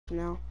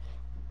now.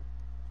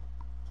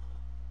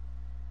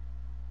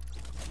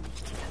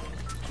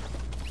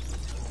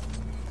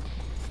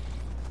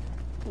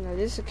 Now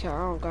this account, I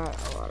don't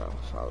got a lot of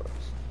followers.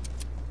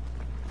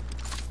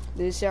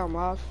 Did you see I'm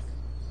live?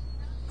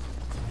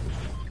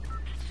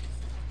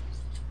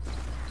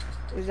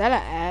 Is that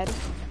an ad?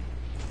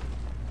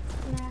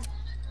 Nah.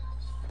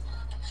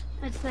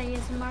 It's the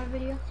ASMR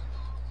video.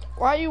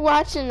 Why are you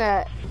watching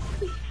that?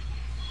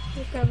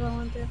 Because I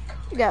want to.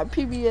 You got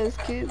PBS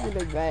Kids in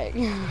the back.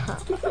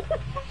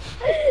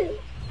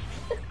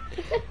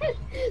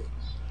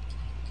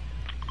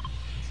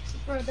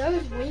 Bro,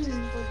 those wings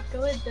look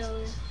good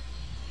though.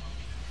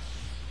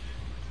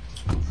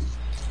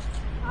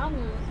 I want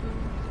some.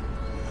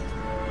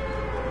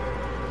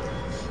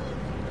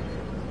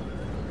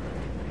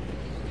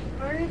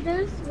 Are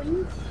those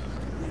wings?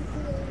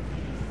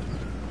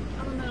 I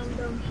don't know,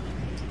 though.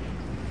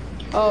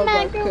 Oh,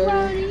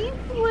 Macaroni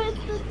with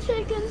the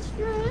chicken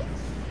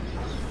strips.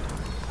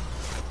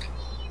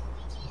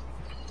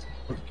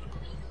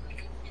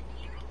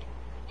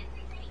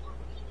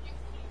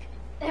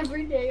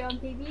 Every day on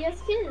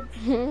PBS Kids.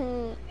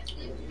 You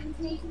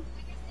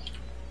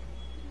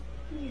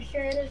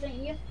sure it isn't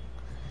you?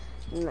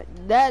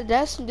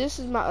 This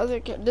is my other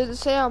account. Does it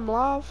say I'm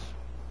live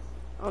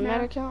on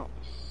that account?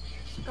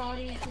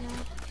 Scotty,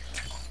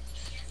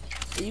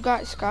 You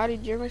got Scotty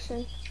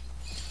Jimerson?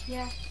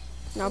 Yeah.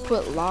 Now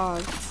put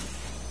live.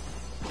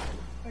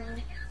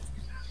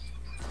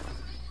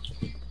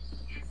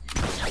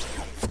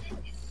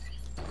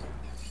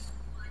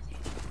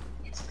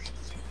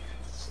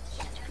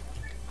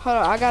 Hold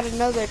on, I got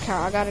another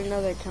account.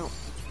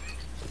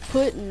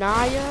 Put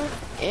Naya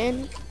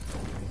in. Wait,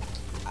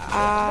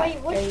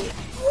 what?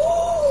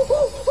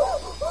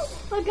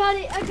 I got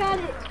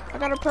it. I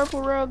got a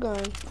purple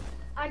railgun.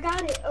 I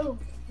got it. Oh,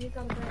 you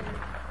got it.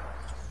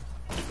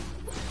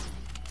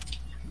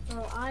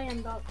 Bro, I am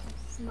about to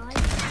snipe.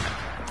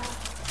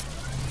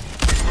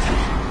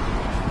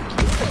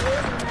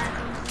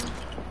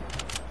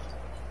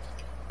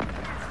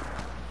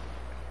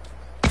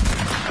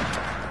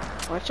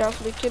 Watch out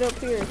for the kid up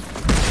here.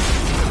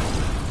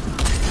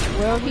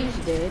 Well, he's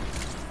dead.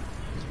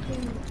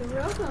 The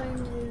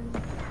railgun is...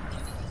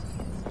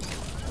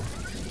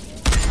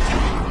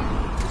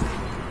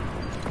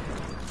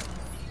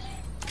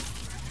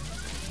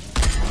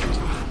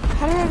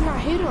 How did I not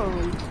hit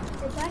him?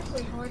 It's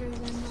actually harder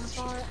than I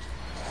thought.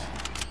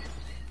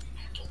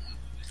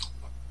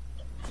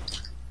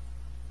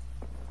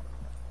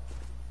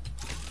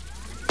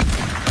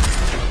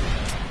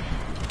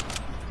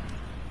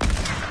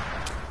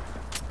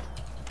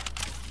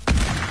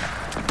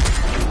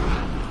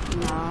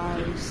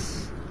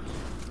 Nice.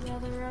 Yeah,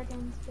 the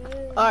railgun's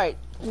good. Alright,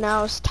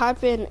 now let's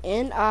type in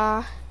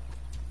N-I.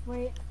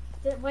 Wait,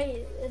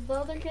 is the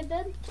other kid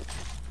dead?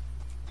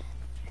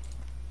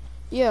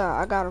 Yeah,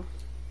 I got him.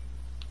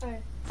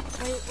 Alright,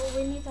 wait, well,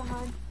 we need to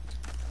hide.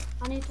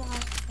 I need to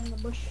hide in the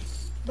bush.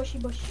 Bushy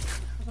bush.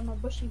 Cause I'm a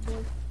bushy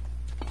boy.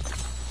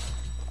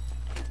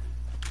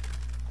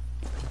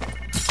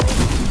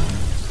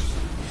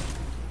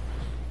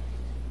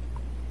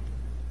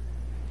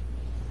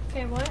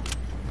 Okay, what?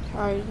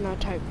 Alright, now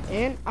type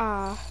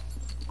N-I-A-H.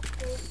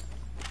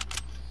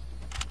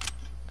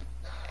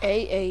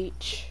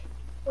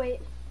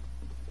 Wait.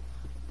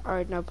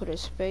 Alright, now put a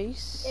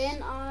space.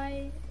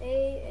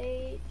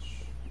 N-I-A-H.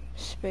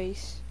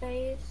 Space.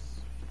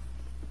 Space.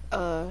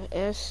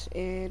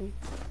 S-N.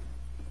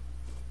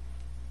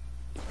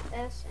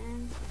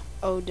 S-N.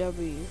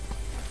 O-W.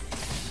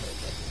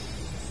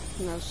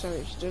 Now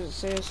search. Does it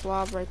say it's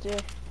live right there?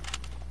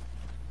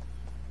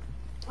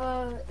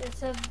 It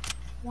says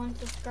 1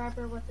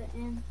 subscriber with an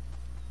N.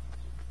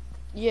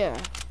 Yeah,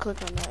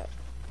 click on that.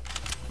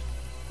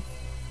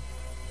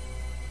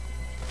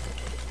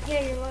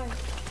 Yeah, you're right.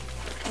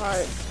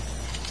 Alright.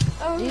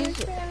 Oh,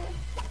 These... I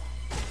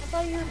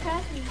thought you were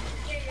passing.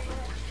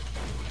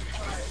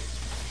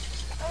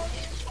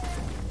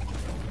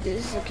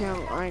 This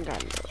account, I ain't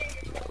got no.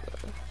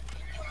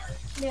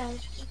 Yeah.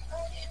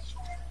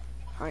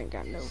 I ain't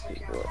got no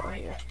people out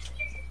here.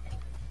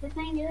 The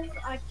thing is,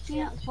 I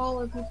can't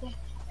follow people.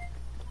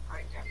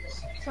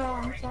 So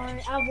I'm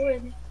sorry. I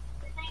would.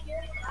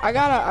 I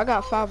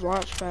got 5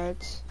 launch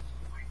pads.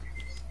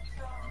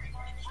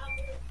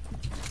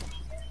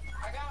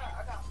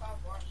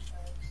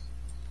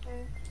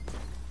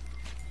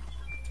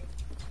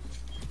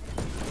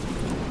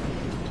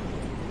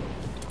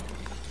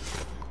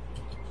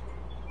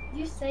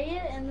 You say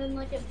it and then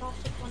like it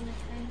pops up on the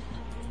screen.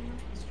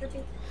 It's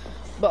trippy.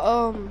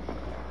 But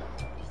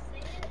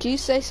can you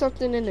say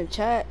something in the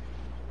chat?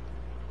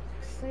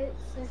 Say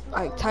something.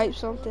 Like type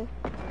something.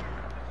 Can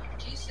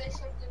you say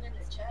something in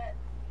the chat?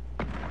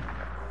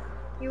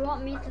 You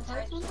want me to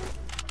type something?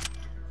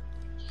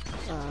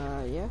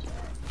 Yeah.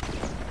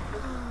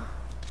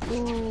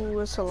 Ooh,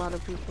 it's a lot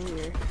of people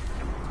here.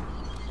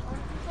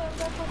 We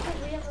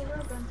have a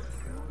railgun.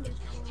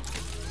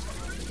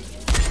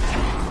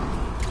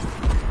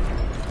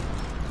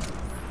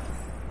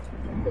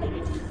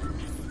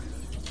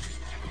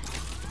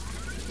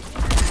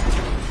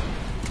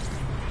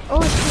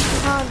 Oh, it's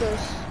kids behind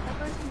us. That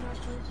person got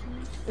close to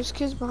me. There's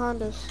kids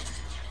behind us.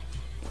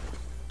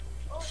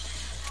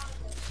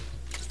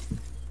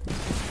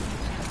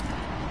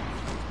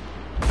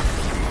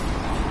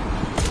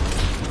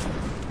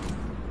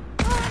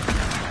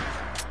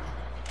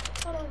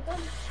 Oh, God.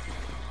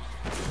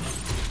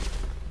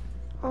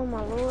 Oh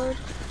my lord.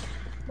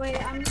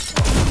 Wait, I'm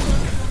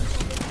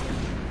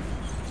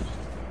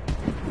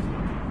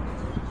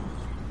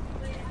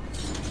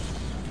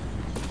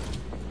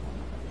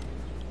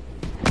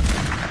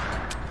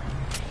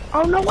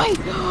Oh no, wait!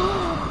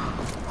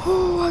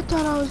 Oh, I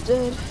thought I was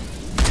dead.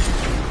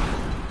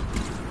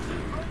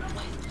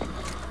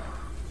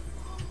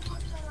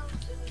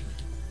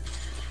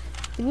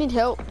 You need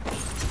help.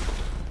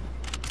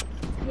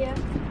 yeah.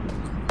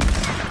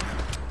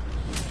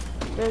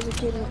 There's a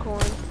kid in the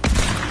corner.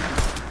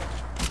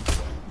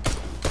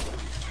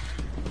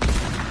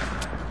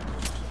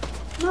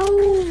 No.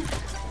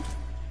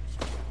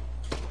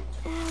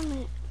 Damn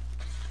it.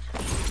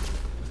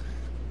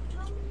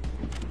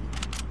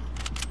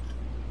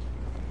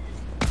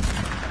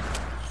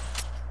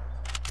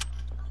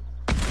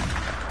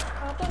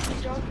 I thought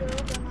you dropped your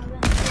open and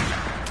then.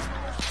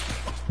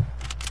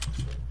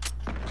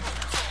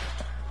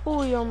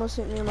 Oh, you almost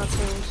hit me in my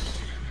toes.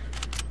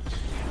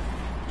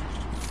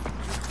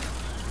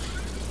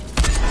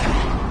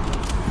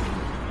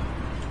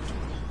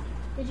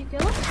 Did you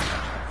kill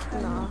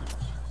him? Nah.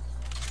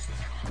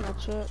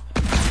 Not yet.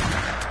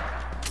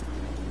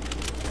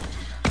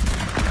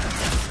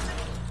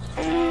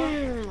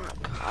 Oh my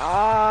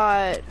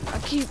god. I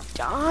keep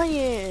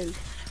dying.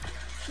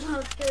 No,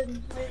 it's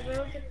good. Wait,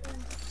 we'll get them.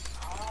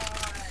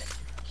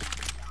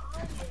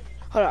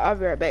 Hold on, I'll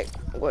be right back.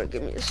 I'm going to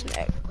give me a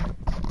snack.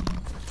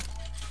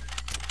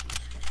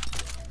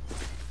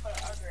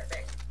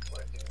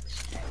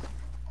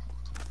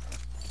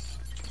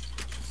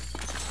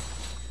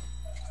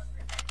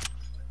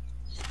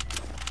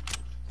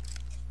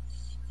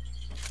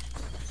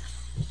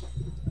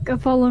 Go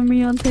follow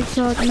me on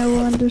TikTok,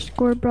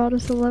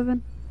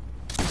 Noah_Broadus11.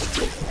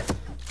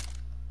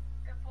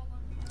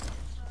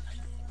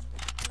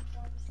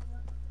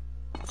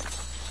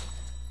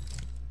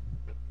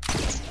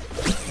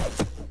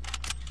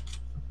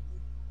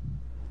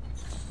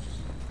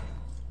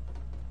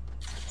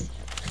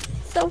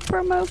 Self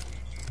promo.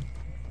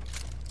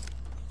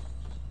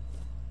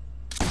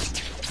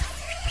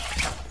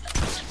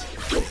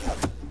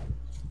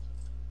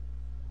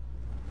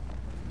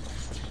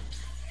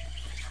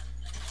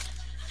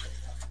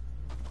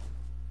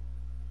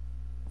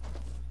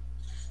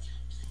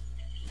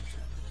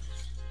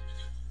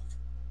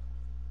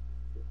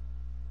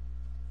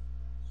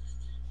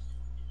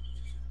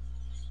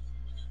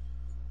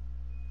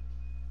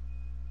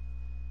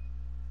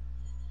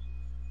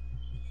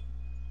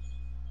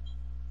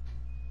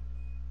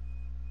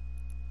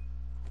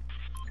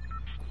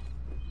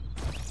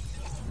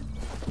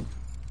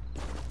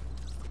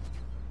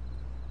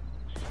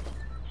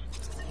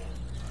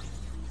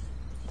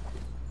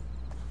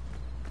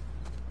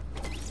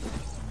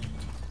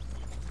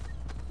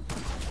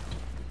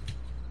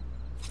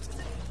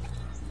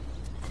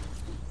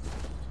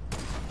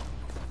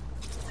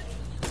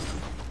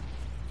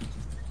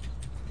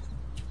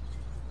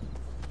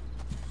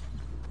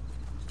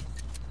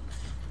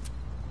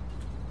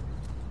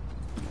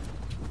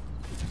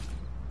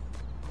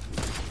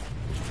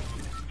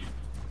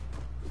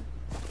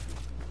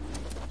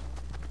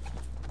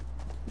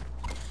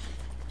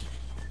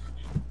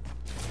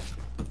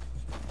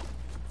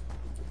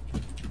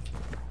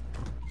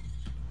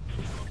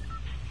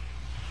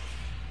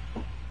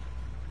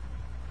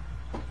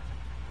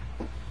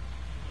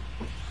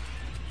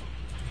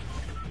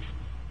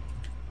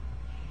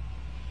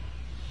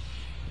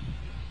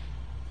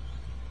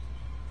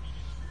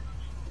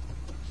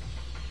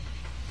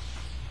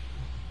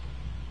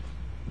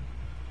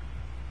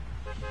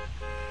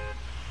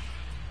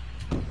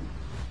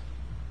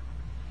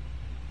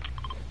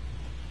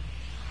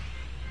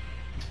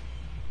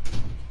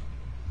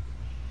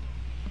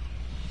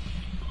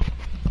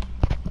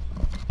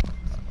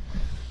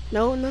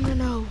 No, no, no,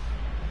 no.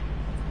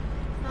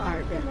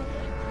 Alright, man.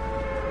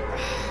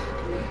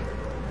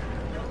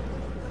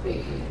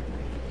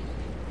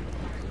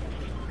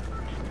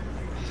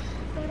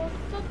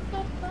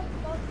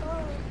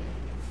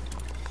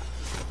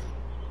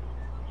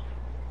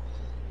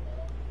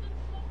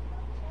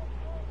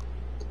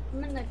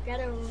 I'm in the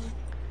ghetto room.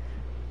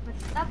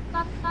 Like, da,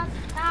 da, da,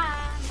 da.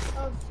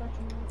 Oh, such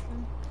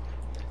emotion.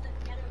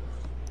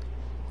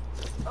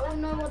 Oh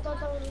no, I thought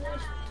that was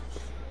this.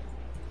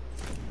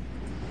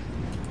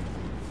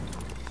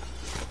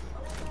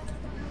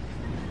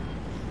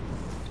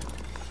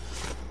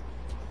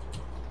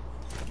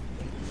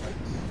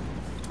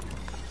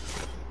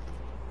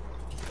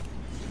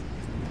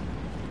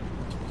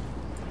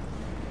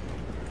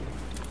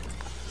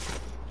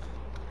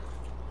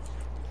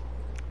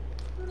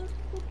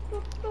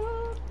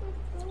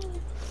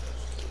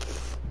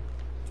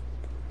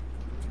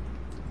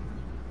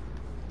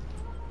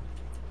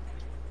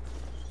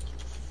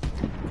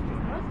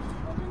 What?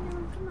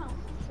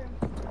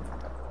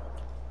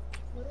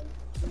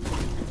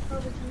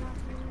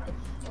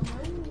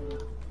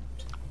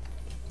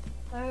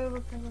 Oh,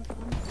 okay, that's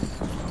fine.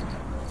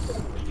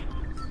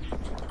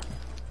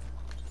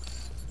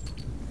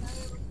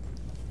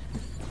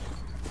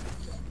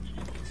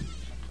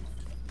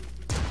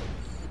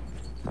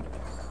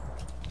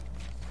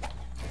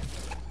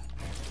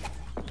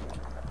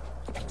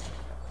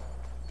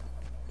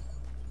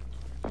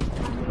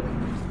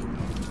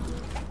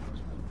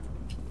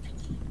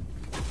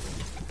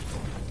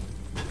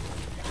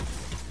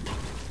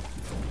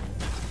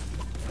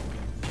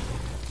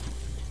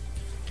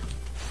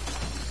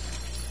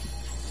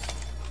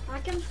 I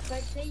can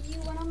spectate you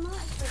when I'm not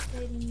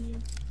spectating you.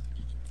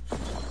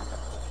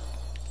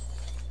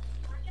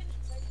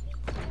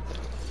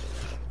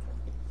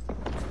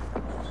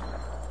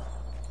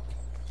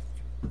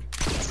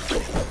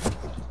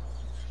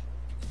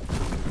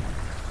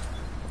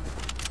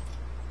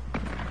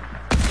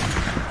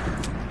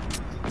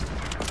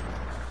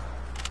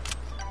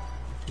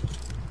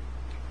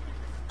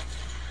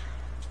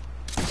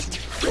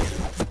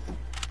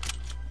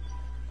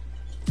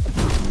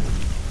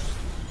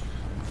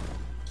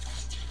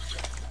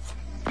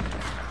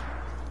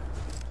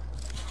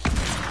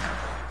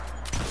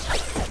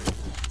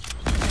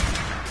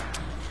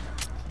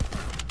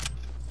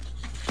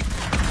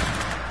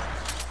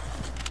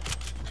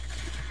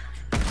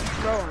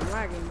 Bro, I'm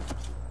lagging.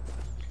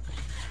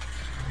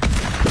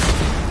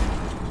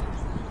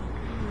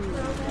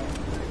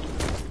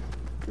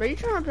 Are you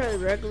trying to play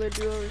regular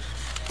duos?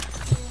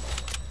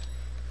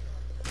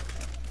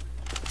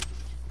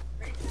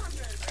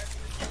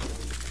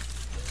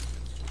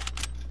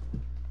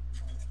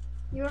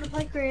 You wanna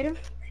play creative?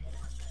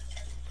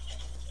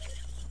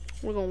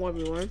 We're gonna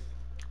 1v1.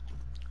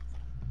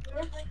 You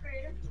wanna play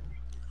creative?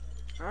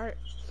 Alright.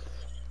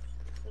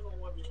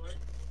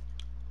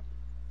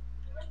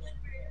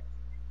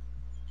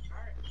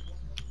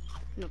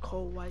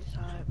 Nicole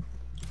Whiteside.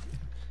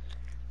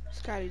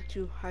 Scotty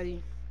too,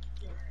 Heidi.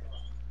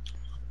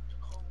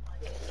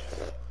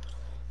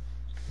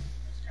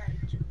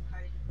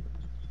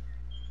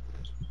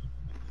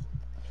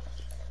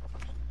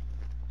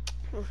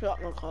 What's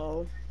up,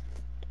 Nicole?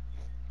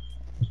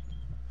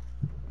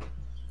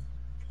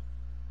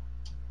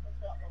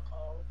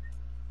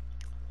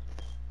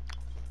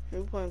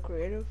 You playing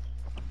creative?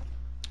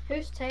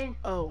 Who's Tay?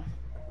 Oh,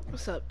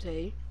 what's up,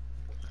 Tay?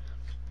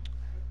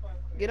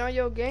 Get on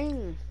your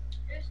game.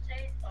 Who's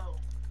Tate? Oh.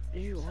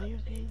 Is you on your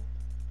game?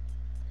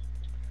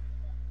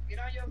 Get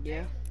on your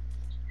Yeah.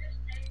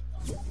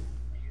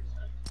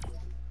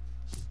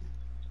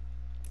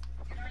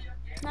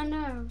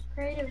 No,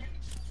 creative.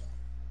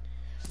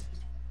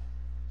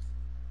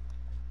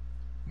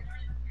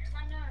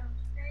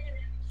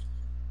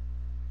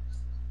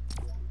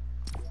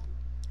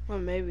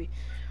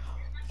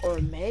 Or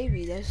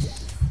maybe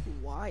that's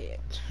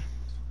Wyatt.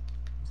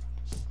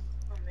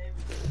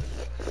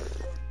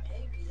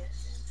 Maybe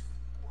that's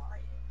Wyatt.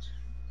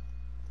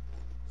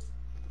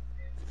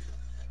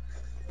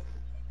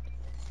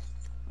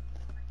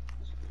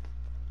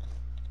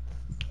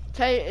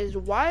 Tay, is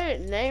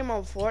Wyatt name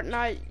on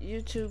Fortnite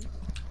YouTube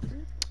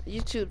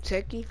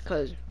Techie?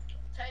 Cause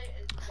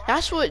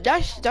that's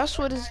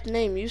what his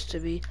name used to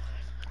be.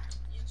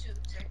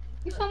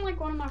 You sound like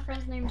one of my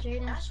friends named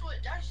Jaden. That's what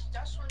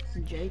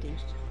Jaden.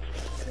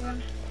 Yeah.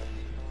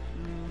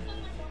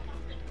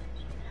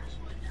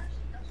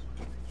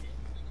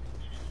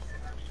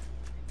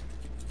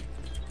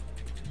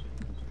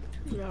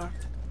 Yeah.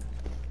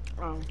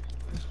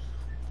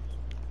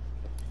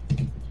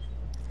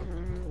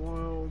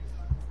 Well.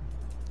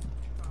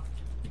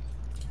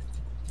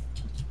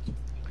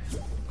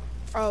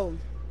 Oh,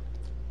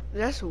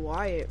 that's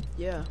Wyatt.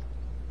 Yeah.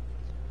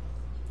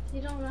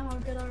 You don't know how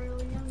good I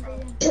really am,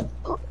 do you?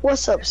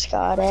 What's up,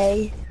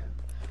 Scotty?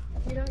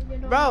 You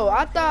don't Bro, know I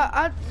how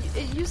thought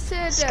you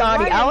said that.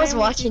 Scotty, Wyatt I was name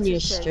watching your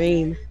YouTube Techie.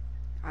 stream.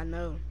 I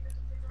know.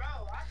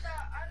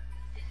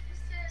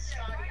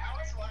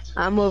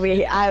 I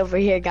over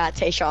here got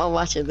Tayshawn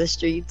watching the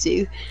stream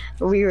too.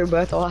 We were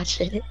both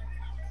watching it.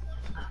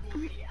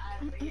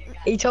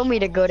 He told me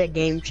to go to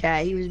game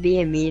chat. He was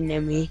being mean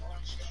to me.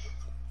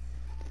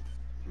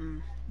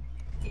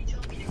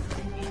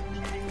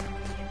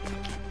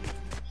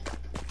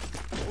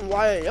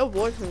 Wyatt, your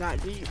voice is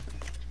not deep.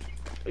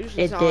 You should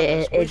It sound like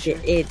a did.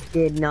 squisher. It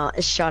did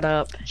not. Shut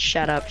up.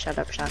 Shut up. Shut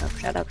up. Shut up.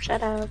 Shut up.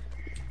 Shut up.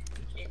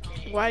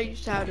 Wyatt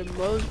used to have the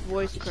most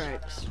voice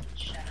cracks.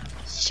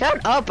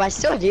 Shut up. I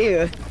still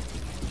do.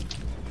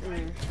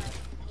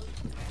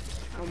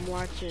 I'm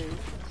watching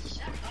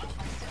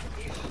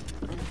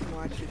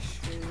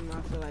stream.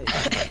 I feel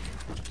like.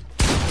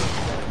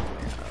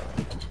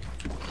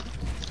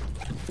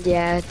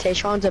 Yeah,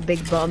 Tayshawn's a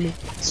big bum.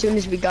 As soon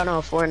as we got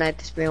on Fortnite,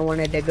 this man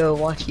wanted to go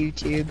watch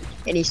YouTube,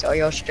 and he saw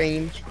your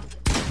stream.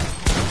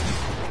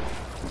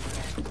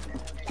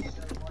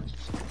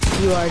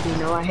 You already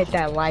know I hit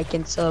that like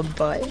and sub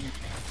button.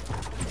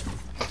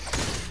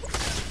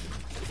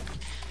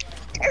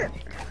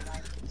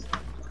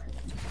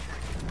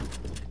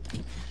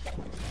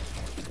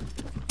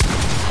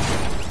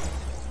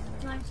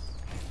 Nice.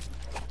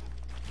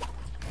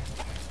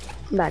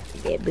 I'm about to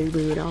get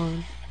boo-booed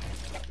on.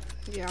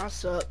 Yeah, I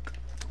suck.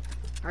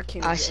 I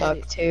can't I even suck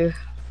edit. too.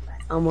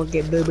 I'm gonna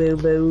get boo boo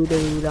boo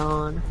dooed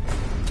on.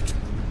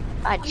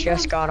 I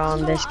just got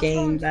on this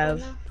game,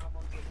 Bev.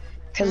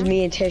 Cause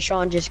me and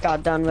Tishon just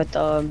got done with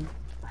a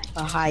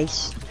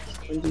heist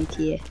in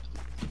GTA.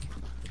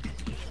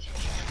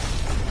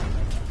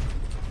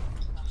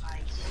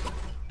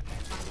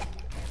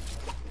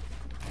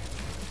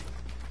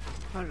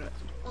 Hold up.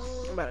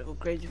 I'm about to go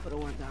crazy for the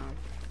one time.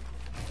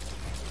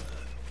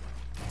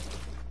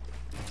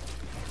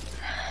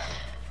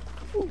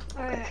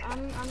 Alright,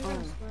 I'm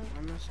gonna sweat.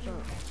 I messed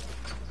up.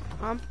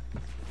 I'm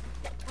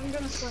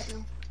gonna sweat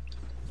now.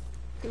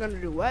 You're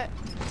gonna do what?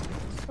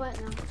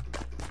 Sweat now.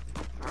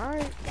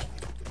 Alright.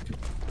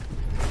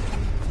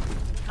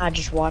 I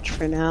just watch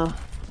for now.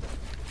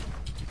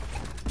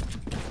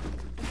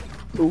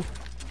 Ooh.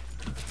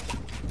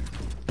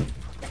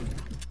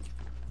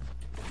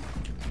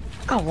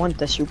 I want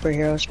the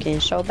superhero skin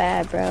so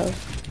bad, bro.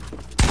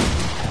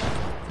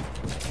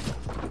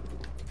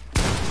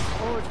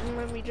 Oh, it didn't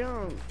let me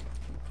jump.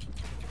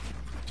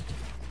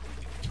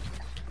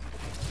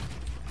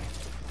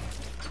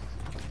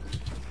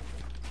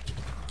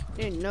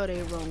 Didn't know they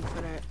were wrong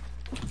for that.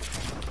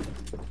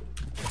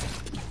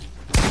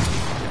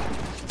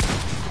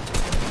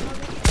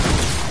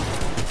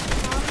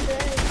 I'm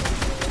dead.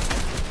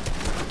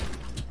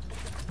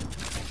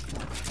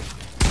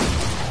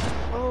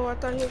 Oh, I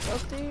thought he was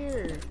up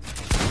there.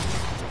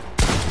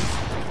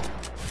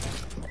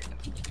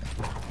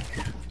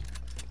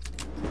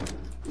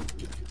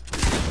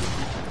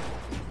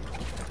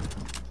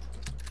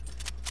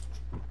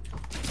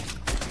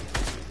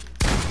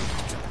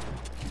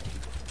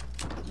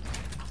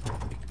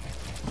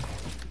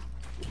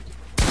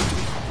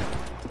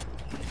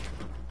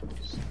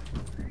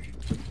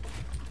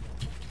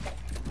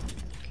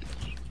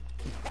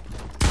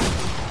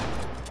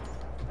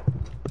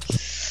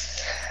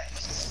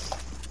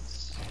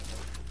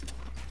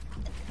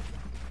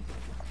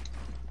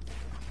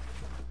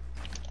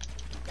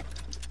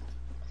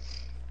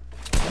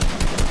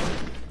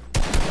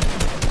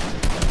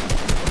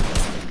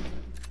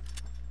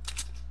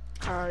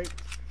 Alright.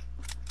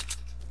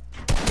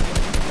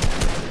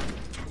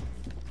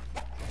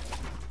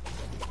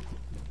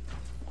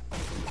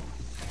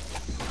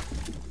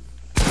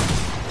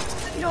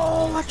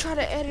 No, I tried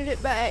to edit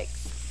it back.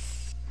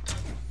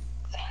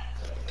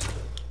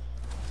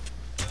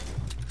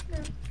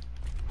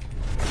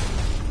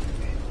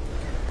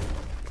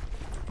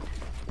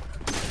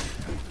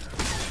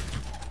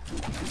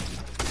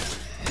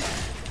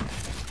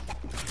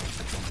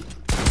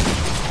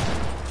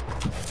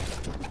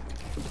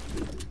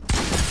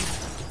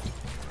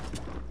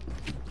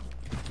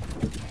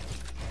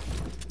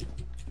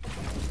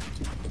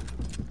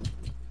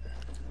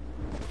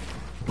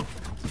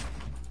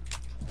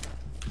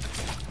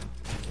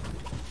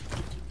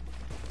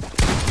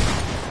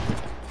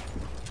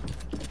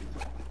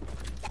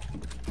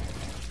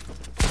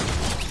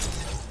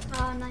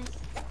 Ah, nice.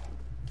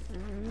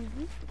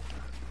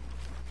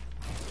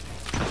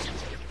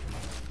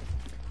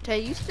 Tay,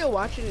 you still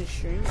watching the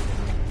stream?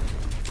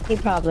 He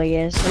probably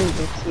is. Let me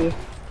just see.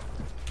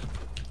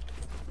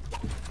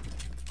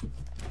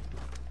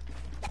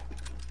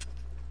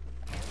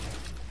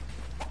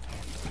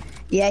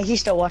 Yeah, he's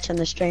still watching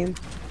the stream.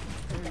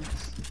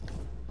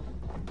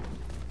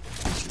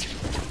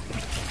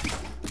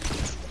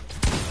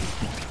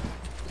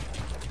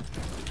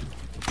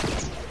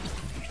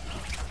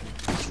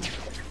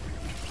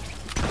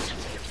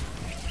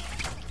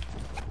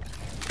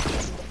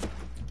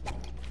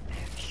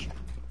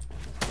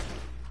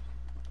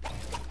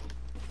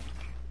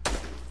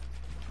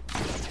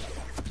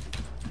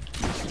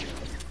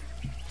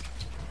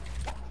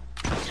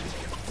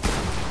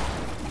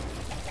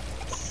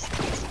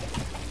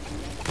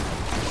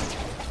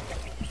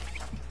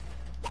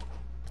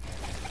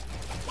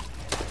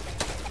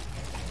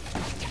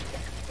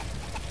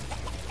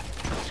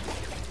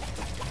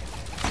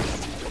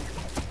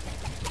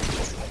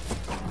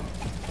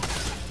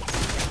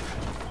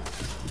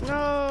 No,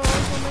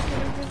 I'm gonna make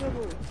it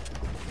invisible.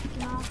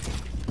 No.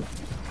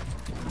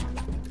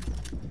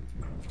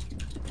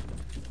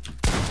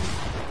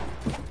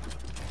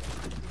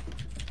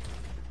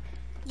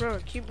 Bro,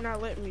 keep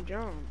not letting me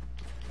jump.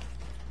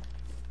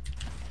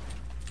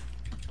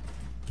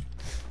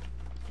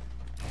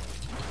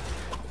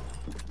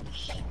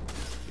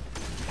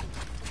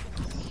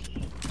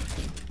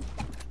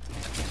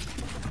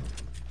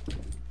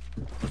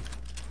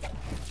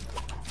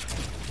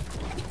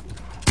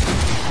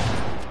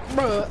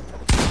 Bruh.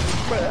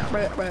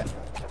 Bruh.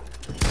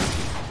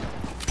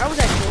 I was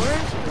at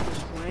yours?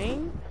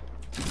 Wayne?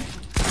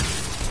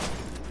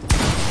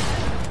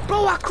 Bro,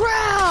 I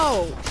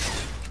crouched!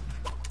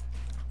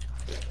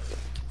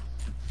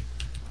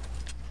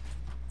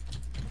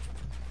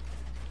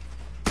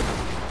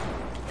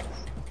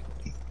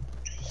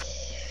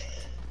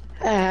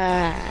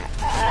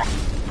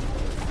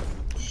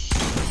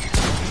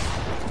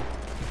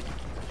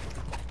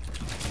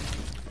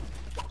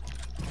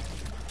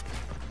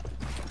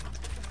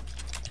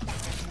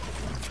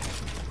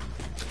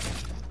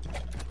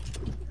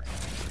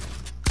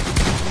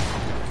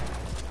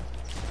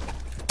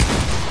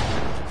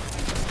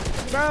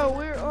 Bro,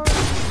 where are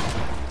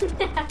You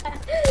like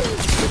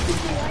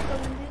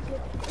them,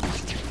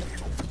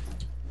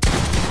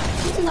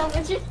 no,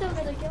 but you're still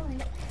gonna kill me.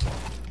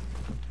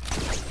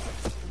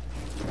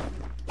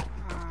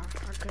 I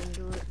couldn't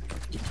do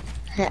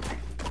it.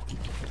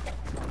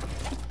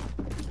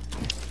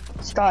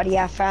 Scotty,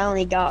 I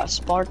finally got a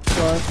spark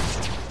plug.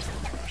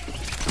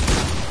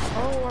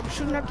 Oh, I'm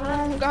shooting at the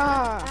wrong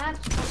guy.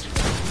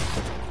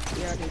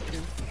 Yeah, I did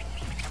too.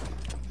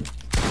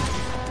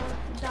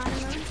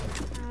 Dynamo.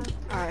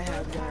 I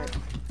have that.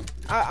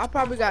 I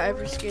probably got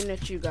every skin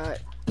that you got.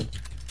 No.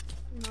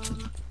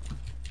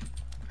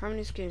 How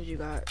many skins you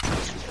got?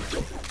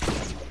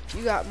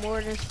 You got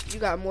more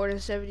than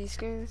 70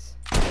 skins?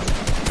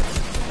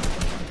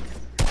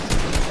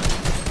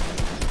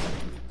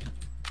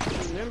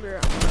 Remember,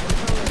 I'm not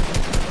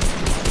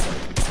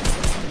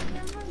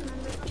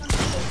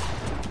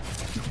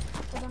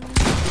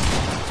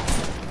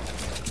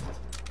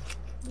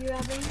You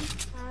have any?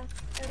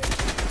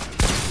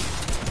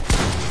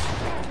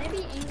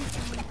 Maybe Amy.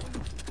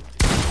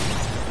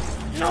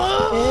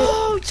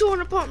 No!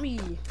 200 pump me!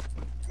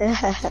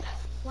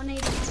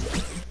 180.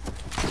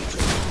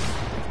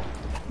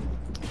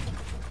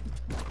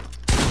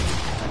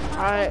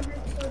 Alright,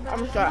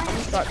 I'm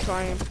gonna start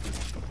trying.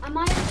 I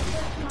might have to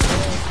switch my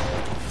way.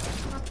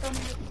 My thumb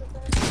hurts so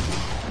bad.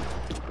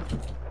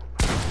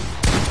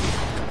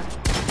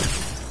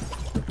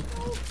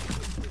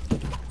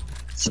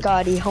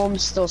 Scotty, home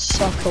still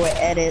sucker with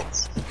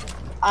edits.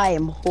 I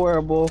am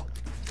horrible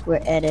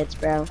with edits,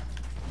 bro.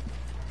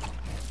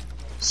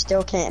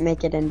 Still can't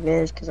make it in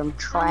Viz because I'm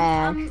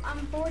trash. I'm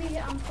 40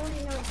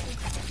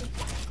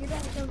 health. You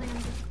don't kill me.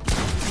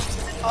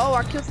 Oh,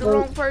 I killed the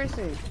wrong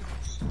person.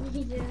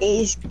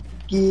 It's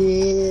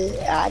good.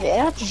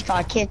 I just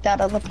got kicked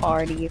out of the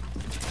party.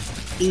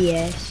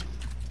 Yes.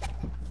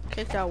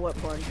 Kicked out what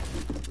party?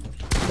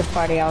 The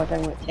party I was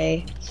in with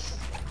Tay.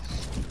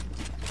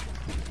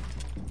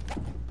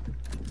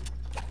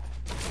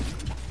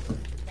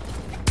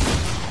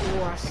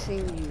 Oh, I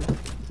seen you.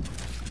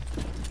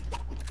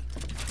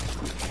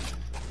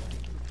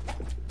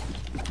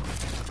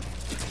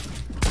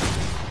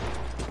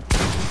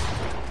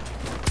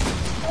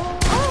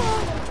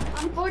 Oh,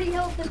 I'm 40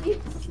 health. If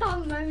you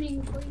stop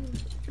moaning, please.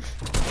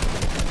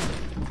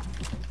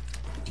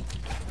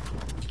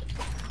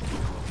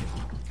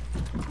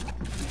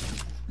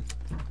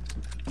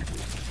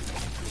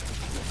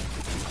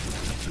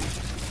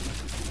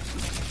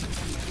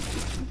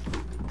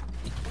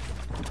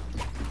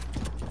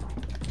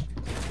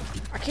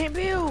 I can't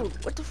build.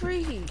 What the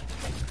freak?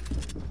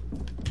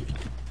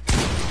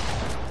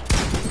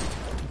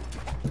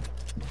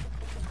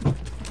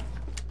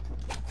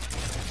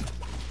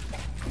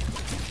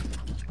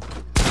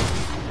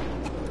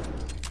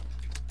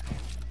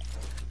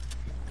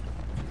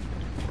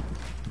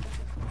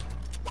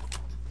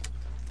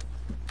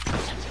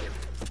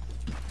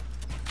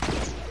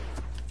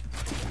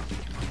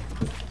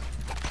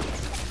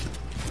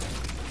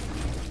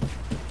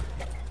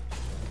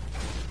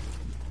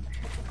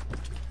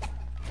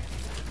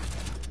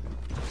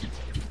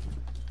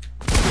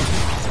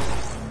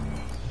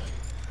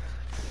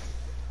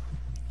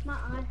 My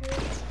eye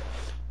hurts.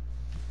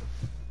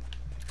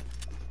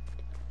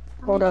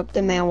 Hold up,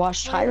 the man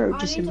watched Tyro I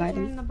just need to invited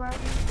turn me. the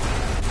brightness.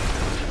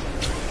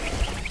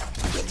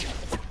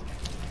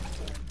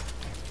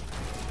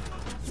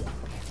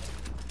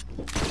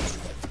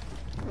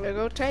 There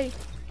go Tay.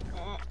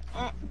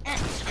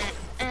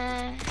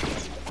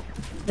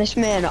 This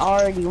man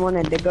already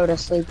wanted to go to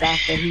sleep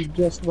after he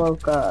just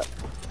woke up.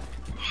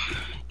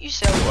 You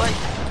said what?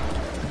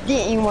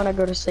 Didn't you want to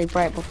go to sleep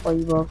right before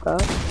you woke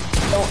up?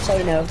 Don't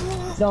say no.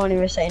 Don't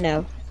even say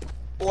no.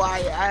 Why?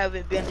 I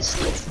haven't been to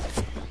sleep.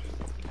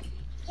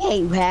 Yeah,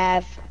 you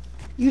have.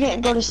 You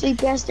didn't go to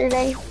sleep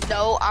yesterday?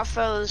 No, I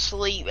fell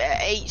asleep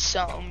at 8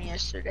 something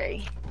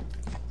yesterday.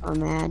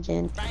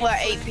 Imagine. Well,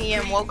 8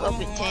 p.m. woke up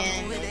at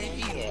 10.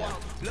 And, yeah.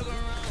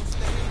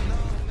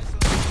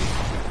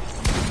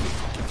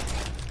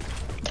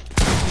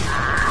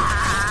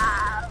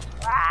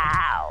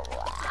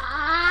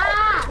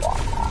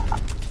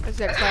 That's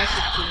that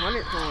classic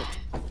 200 pump.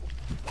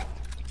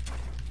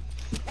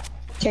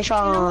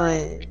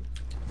 Tayshawn,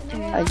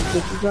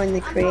 did you join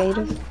the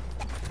creative?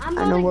 I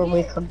know where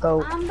we could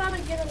go. I'm about to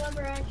get a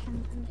lever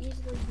action and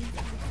easily beat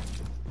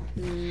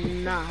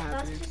them. Not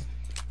happening.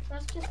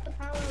 That's just the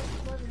power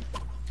of the lever.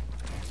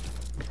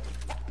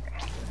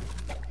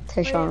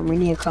 Tayshawn, we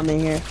need to come in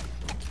here.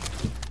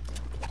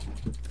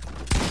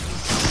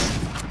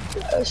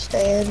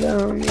 Stay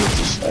alone, need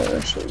to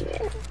service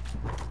again.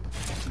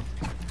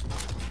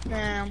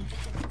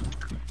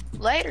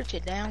 Later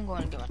today, I'm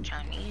going to get my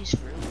Chinese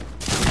food.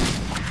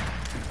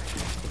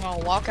 I'm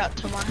gonna walk out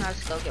to my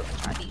house to go get my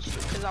Chinese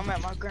food because I'm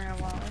at my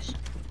grandma's.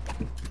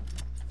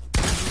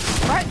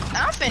 Right,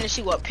 I'm finna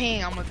see what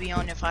ping I'm gonna be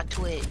on if I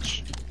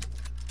Twitch.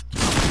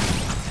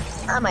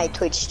 I might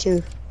Twitch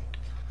too.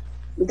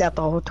 We got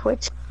the whole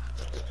Twitch.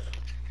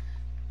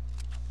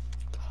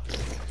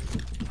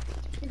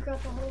 You got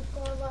the whole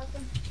score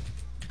laughing.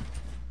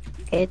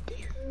 It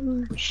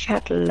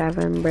shut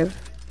 11, bro.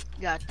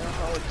 Got the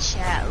whole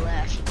chat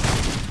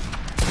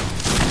left.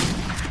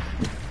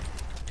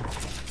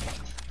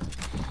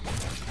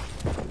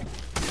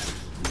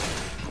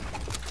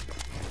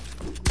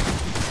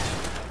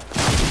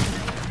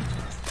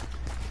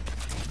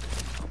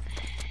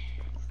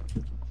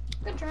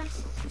 Good try.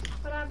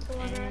 But I'm the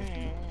one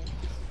right.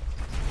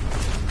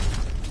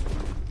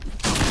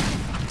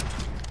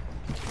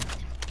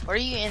 What are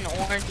you in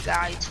orange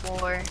guys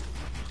for?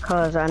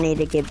 Cause I need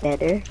to get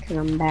better, cause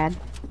I'm bad.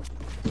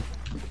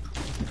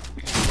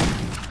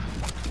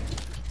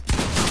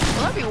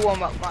 Well, let me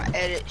warm up my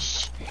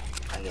edits,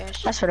 I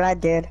guess. That's what I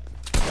did.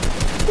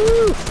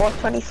 Ooh,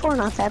 424,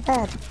 not that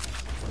bad.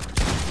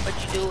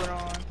 What you doing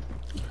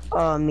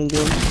on?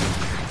 Medium.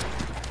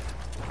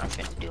 I'm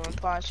finna do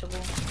impossible.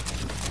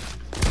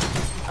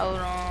 Hold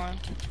on.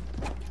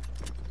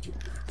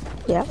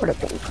 Yeah, that would have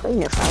been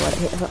clean if I would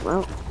have hit something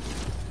out.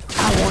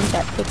 I want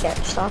that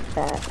pickaxe, stop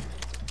that.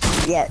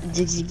 Yeah,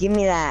 did you give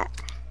me that?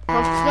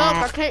 I'm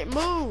stuck, I can't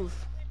move.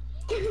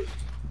 I'm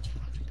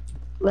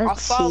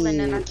Let's falling see.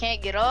 and I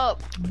can't get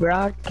up.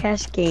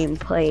 Broadcast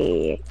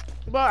gameplay.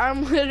 But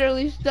I'm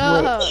literally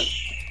stuck.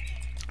 Which?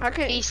 I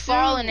can't He's shoot.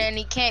 falling and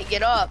he can't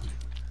get up.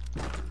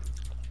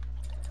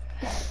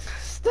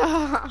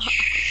 Stop.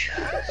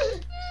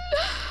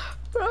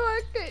 Bro,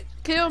 I can't.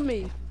 Kill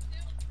me.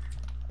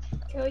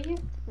 Kill you?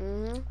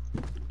 Mm-hmm.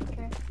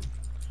 Okay.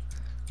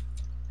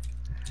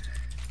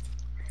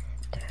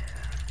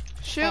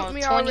 Shoot Oh,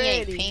 me 28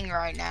 already. ping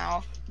right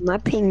now. My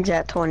ping's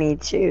at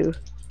 22.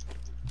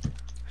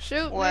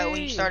 Shoot What, me.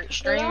 when you started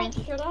Should I? streaming?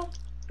 Should I?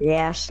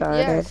 Yeah, I started.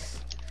 Yes.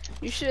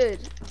 You should.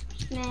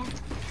 Nah.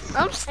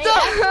 I'm Hey,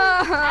 stuck.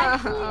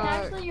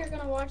 actually, you're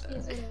gonna watch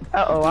these videos.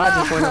 Uh-oh, I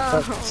just went up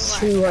Oh to my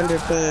 200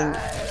 God, ping.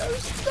 I'm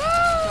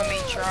stuck. Let me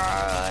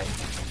try.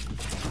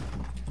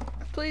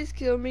 Please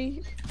kill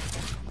me.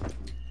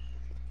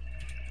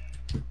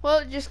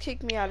 Well, just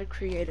kick me out of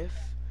creative.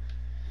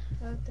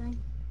 Good thing.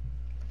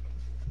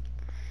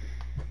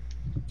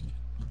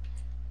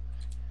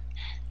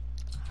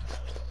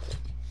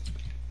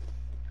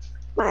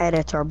 My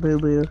edits are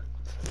boo-boo.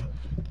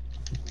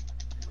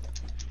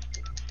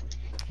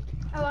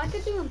 Oh, I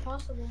could do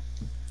impossible.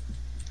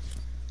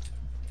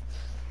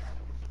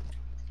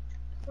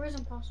 Where's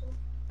impossible?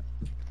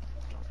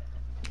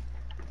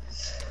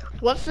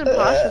 What's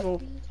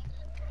impossible?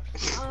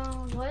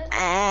 What?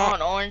 Ah,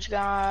 On orange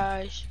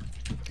guys.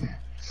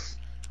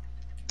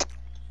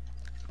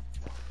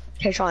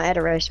 Keyshawn,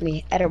 edit roast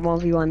me. Edit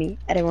 1v1 me.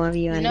 Edit 1v1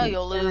 me. You know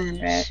you'll Come on, lose.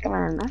 bro. Come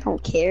on, I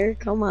don't care.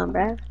 Come on,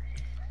 bro.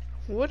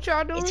 What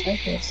y'all doing? It's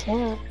okay,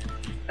 stop.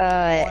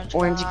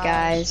 Orange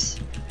guys.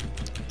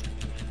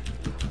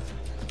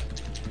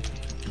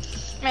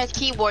 Man's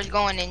keyboard's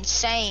going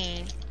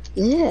insane.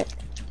 Yeah.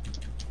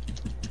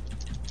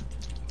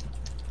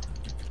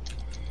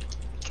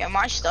 Okay,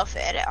 my stuff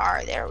edit.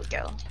 Alright, there we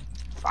go.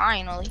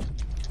 Finally.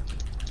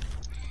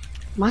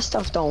 My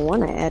stuff don't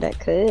want to edit,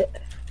 could.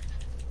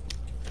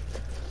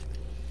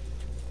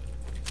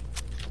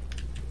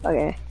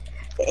 Okay.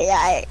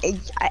 Yeah,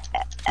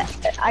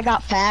 I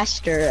got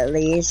faster at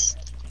least.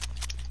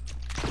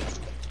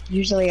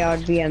 Usually I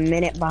would be a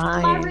minute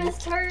My behind.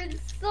 wrist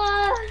hurts.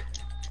 Ow!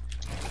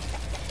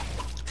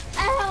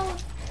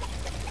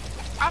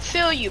 I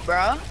feel you,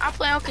 bro. I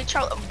play on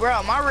controller.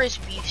 Bro, my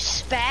wrist be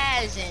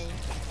spazzing.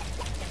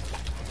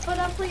 But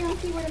I play on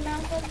keyboard and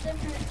mouse. That's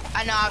different.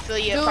 I know, I feel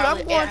you. Dude,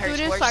 Probably, I'm going it hurts through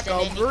this worse like than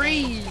a anything.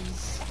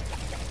 breeze.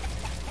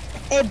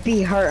 It'd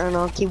be hurting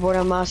on keyboard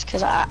and mouse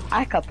because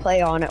I could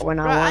play on it when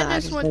Bro, I want. I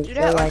just went don't through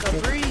feel that like a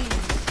it. breeze.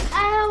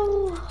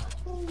 Ow!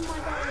 Oh my god.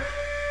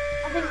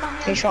 I think my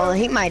hand. Keyshawn,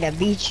 he might have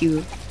beat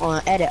you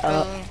on edit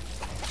up.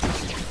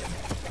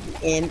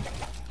 And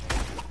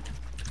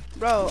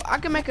Bro, I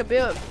can make a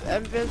build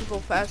invisible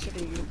faster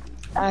than you.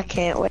 I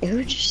can't wait.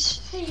 Who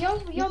just? Hey, yo,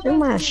 Through both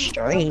my come here.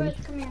 stream. Yo,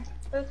 both come here.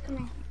 Both come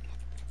here.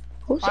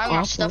 Who's Why my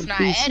off stuff on not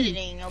PC?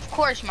 editing? Of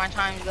course my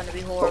time's gonna be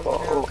horrible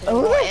now. Oh, 'Cause it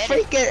won't the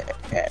edit. freaking!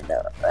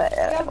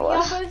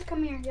 Y'all both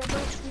come here. Y'all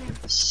both come here.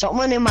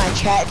 Someone in my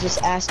chat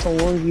just asked to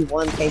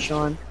 1v1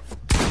 Keyshawn.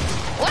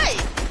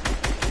 What?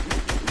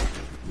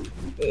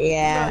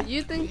 Yeah. Bro,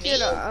 you think you're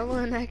the only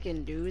one that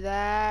can do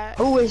that?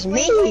 Who is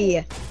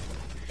me?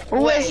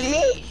 Who is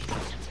me?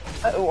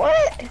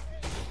 What?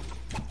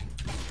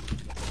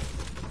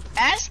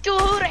 Ask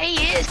who they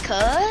is,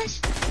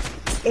 cuz.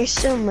 It's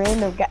some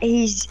random guy.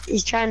 He's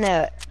trying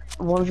to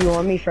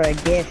 1v1 me for a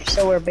gift,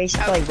 so we're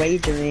basically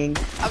wagering.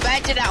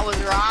 Imagine that was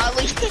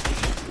Raleigh.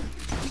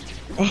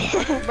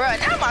 Bro,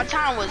 now my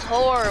time was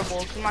horrible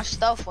because my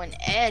stuff went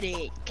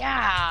edit.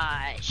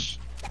 Gosh.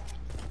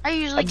 I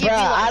usually give Bruh,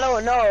 you I like,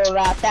 don't know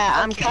about that.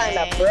 I'm kind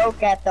of Okay.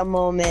 broke at the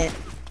moment.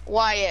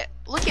 Wyatt,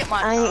 look at my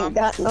I time. ain't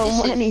got no This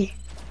is- money.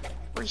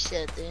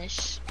 Reset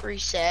this.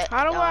 Reset.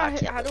 How do No, I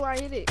can't. how do I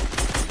hit it?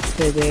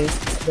 Boo-boo.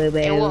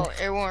 Boo-boo.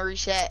 It won't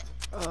reset.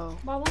 Oh.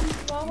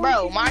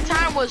 Bro, my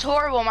time was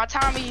horrible. My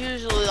time is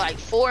usually like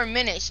 4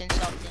 minutes and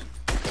something.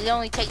 It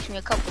only takes me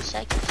a couple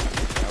seconds.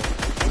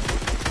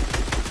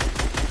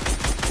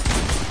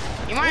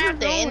 You might have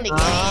to end the game.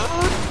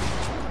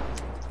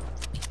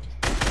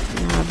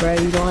 Nah, bro.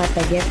 You don't have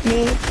to gift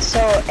me. So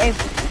if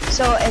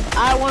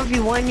I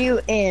 1v1 you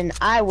and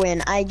I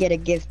win, I get a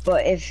gift.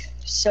 But if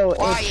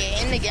Why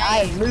you in the game?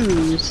 I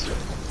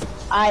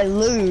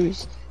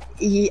lose.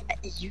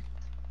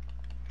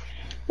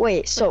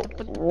 Wait, so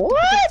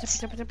what?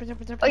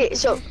 Okay,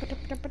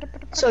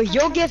 so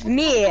you'll give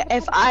me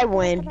if I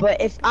win, but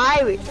if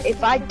I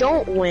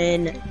don't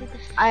win,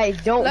 I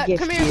don't gift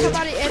Come here, you.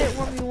 somebody edit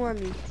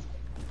 1v1 me.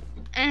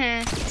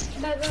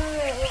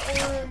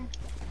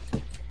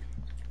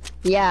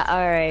 Yeah,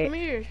 all right. Come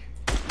here.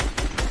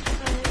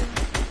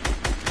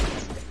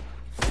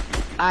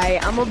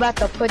 I'm about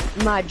to put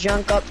my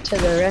junk up to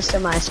the rest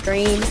of my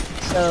screen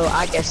so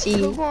I can see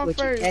Who going what you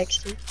first?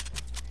 texted.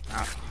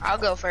 I'll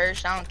go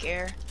first. I don't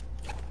care.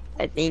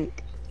 I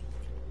think.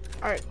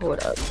 Alright,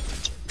 Hold up.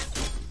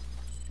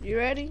 you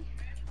ready?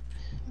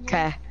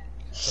 Okay.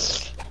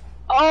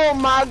 Oh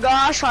my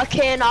gosh, I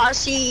cannot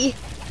see.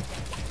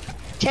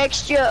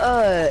 Text your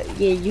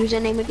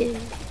username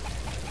again.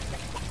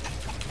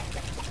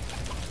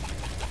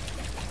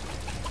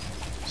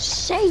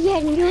 Say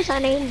your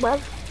username, bro.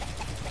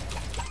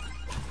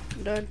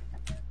 Done.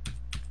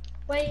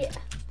 Wait,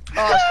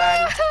 Oh,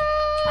 Scotty.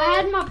 I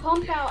had my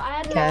pump out. I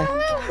had my Okay.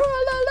 pump out.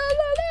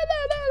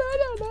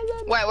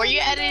 Wait, were you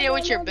editing it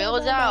with your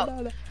builds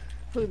out?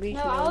 Who me?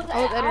 No, No, I was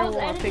editing with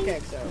my editing-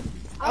 pickaxe though.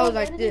 I was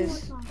like editing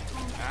this. with my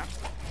phone.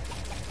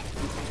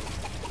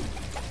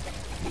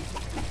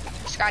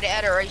 Scotty,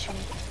 edit race me.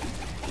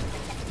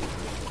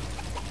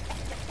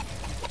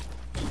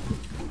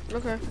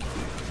 Okay.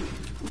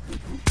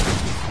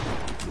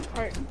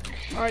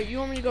 Alright, you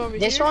want me to go over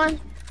This here? one?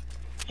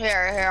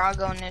 Here, I'll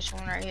go in this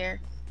one right here.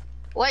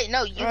 Wait,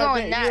 no, you Alright, go bet,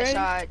 in you that ready?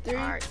 side. 3,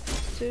 Alright.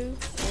 2,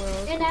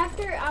 well, And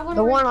after, I want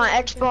The one on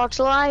Xbox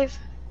Live?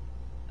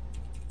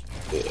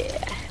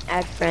 Yeah,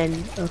 add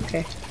friend.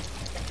 Okay.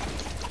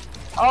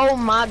 Oh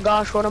my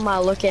gosh, what am I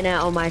looking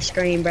at on my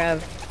screen,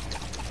 bruv?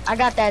 I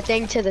got that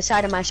thing to the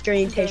side of my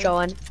screen, Okay.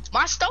 Tayshawn.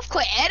 My stuff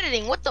quit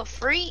editing. What the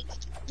freak?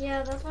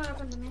 Yeah, that's what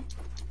happened to me.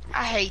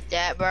 I hate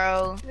that,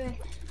 bro. Okay.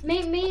 Me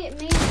and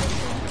this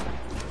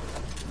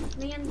one.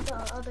 Me and the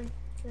other.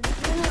 No,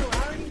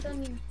 I already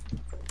done you.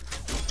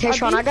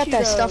 Tayshawn, I beat got you,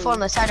 that stuff though. on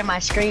the side of my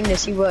screen to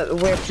see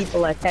where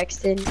people are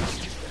texting.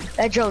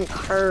 That junk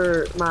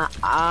hurt my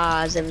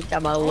eyes every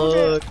time I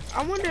look.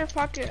 I wonder if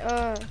I could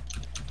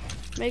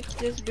make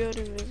this build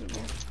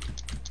invisible.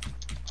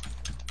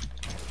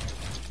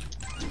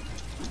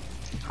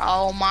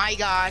 Oh my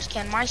gosh,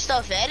 can my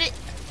stuff edit?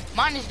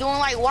 Mine is doing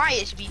like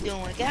Wyatt's be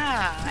doing.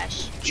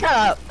 Gosh. Shut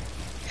up.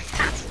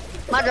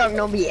 My junk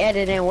don't be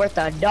editing worth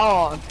a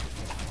dog.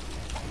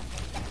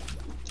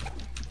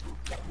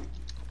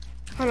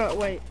 Hold on,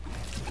 wait.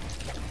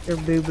 You're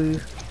boo boo.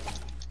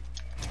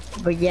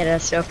 But yet I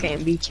still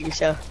can't beat you,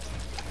 so.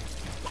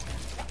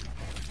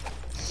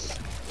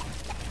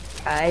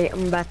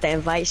 I'm about to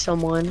invite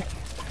someone.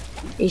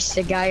 It's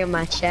the guy in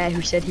my chat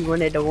who said he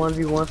wanted a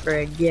 1v1 for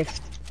a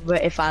gift.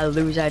 But if I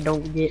lose, I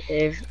don't get.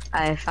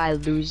 If I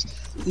lose,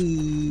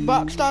 he.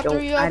 Box star don't-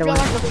 3 I up, don't y'all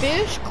like a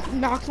fish.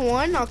 Knocked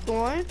one. Other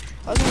one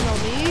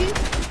on me.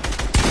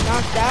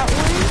 Knocked that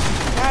one.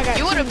 Now I got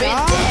You would have two been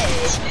knocks.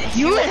 dead.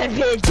 You would have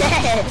been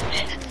dead.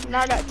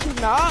 Now I got 2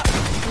 knocks.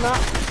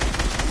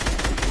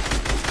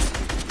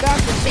 Got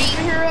the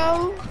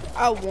superhero.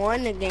 I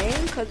won the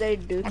game because they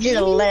do.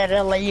 Just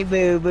literally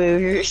boo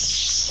boo.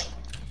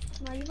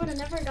 No, you would have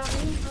never got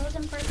me. I was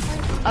in first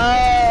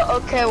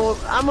place. Okay, well,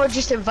 I'm gonna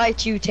just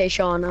invite you,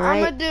 Tayshawn,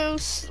 alright?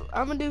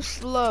 I'm gonna do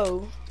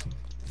slow.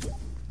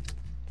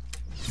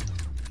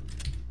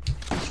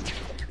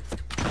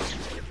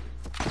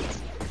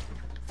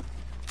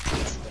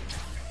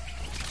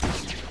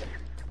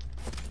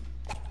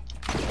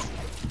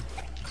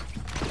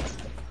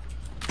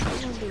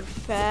 I'm gonna do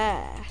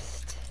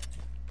fast.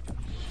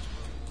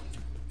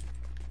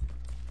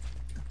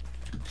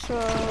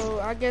 So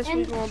I guess we're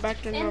And- going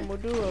back to and- normal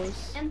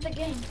duos. End the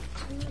game.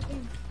 End the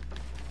game.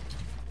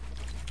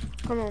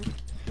 Come on,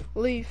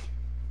 leave.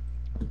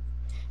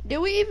 Did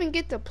we even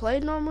get to play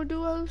normal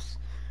duos?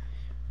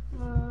 I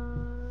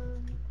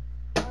don't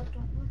know.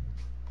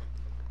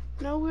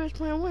 No, we was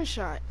playing one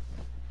shot.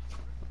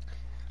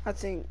 I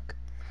think.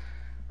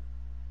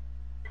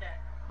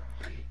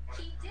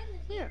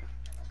 Yeah.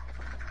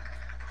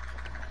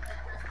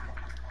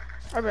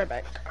 I'll be right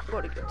back. I'm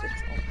going to get this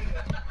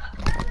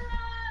phone.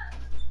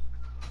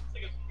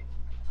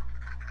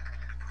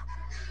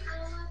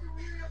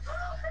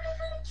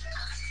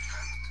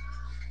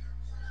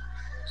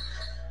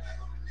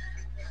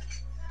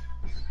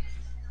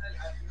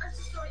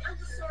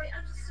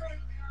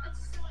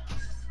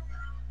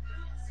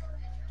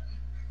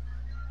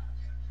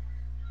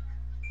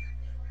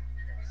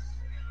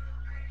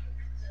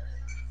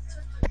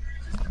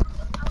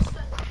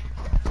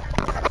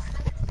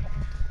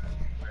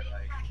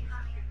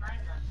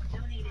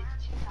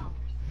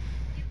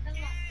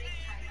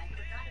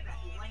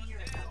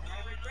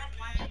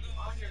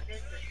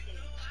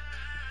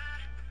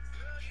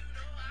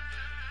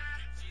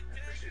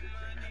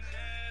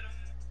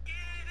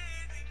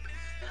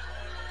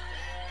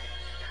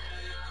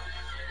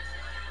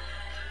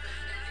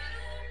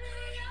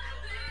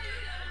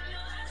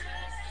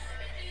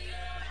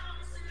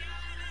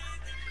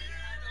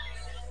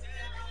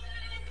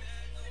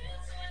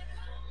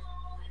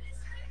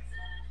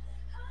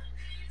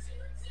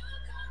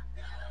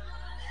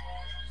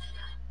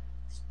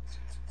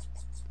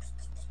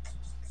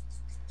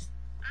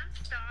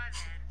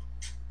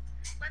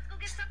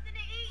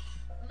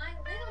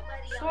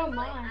 Oh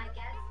my. I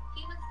guess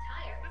he was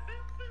tired.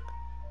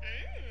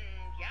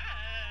 Yeah.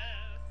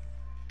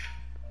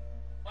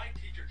 My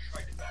teacher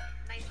tried to talk.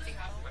 Nice This to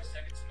happened my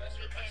second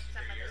semester of my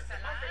senior year.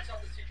 And my friends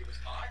thought this teacher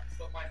was hot,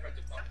 but my friends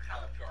have thought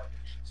pile of garbage.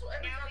 So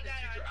every Now time we this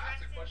got teacher our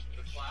asked a question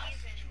to the class,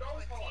 cheese and she would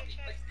always call on me.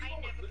 tortilla Like chips. people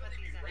I would never put literally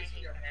be these on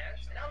raising their anything.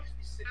 hands, and I would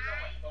just be sitting on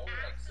my phone,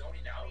 like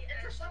zoning out.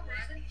 And for some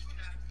reason, she would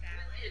just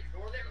completely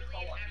ignore them and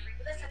call on me.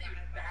 But that's not even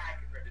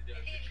bad compared to the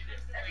other things she did.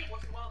 Every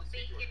once in a while, the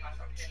teacher would pass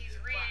out candy to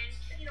the class.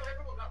 And you know,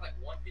 everyone got like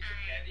one piece of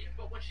candy,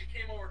 but when she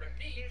came over to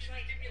me, she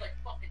would give me like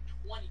fucking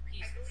 20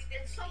 pieces.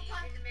 And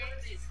sometimes in front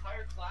of the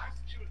entire class,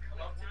 she would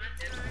come up to me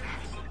and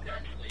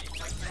accidentally,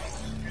 like,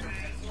 and her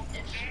pencil,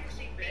 and she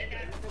would bend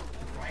over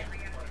right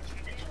in front of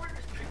me. And she would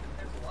just pick the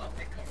pencil up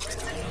and come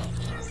right back up.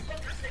 She would let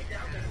me stay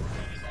down there for a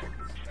few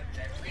seconds, and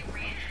then she would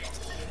come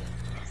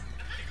up.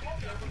 She called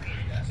me over to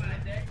the desk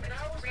one day, and I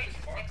always had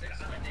this mark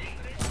next to my name.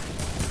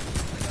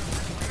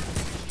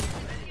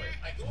 Anyway,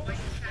 I go over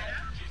to the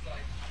desk, she's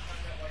like, I found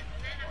that white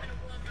mark.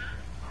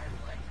 I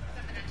like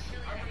that.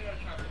 I'm running out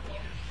of time to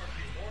talk. Start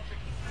being more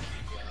chicken.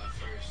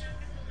 First,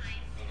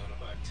 I'm gonna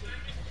buy two.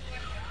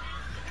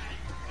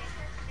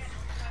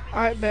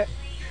 Alright, bet.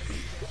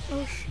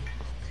 Oh,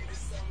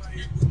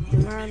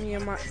 remind me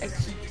of my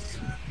exes.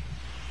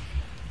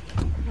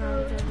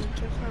 I'll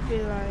be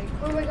like,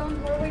 Where are we going?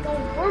 Where are we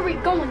going? Where are we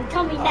going?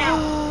 Tell me now.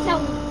 Tell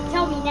me.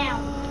 Tell me now.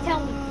 Tell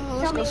me.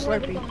 let's Tell me go where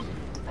we Slurpee. going.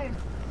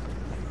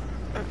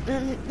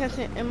 That's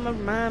it. And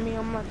remind me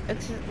of my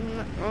exes.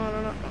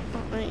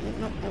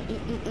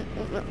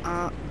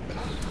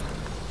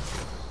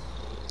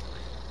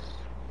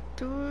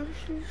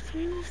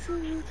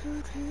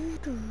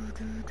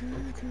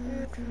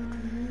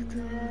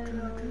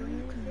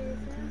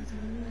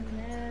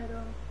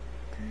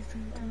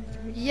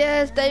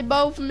 Yes, they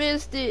both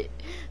missed it.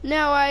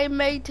 Now I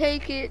may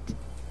take it.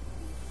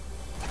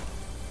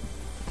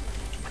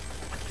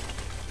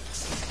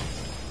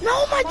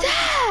 No, my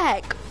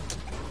tag!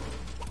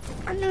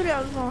 I knew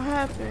that was gonna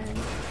happen.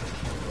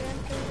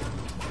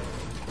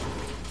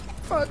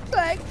 My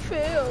tag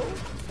failed.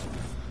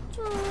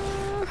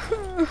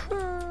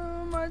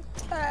 My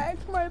tag,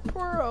 my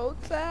poor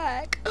old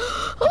tag.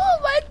 Oh,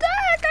 my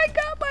tag! I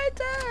got my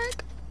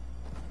tag.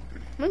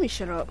 Let me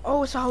shut up.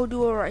 Oh, it's a whole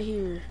duo right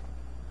here.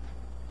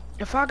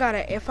 If I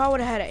would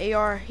have had an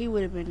AR, he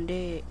would have been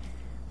dead.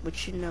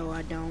 But you know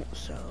I don't,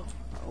 so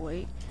oh,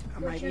 wait. I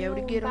might be able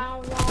to get him.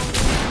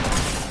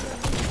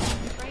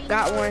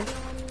 Got one.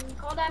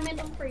 Call that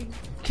middle freeze.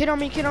 Kid on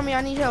me,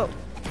 I need help.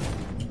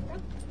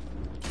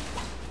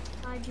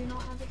 I do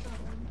not have a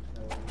shotgun.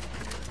 So.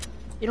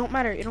 It don't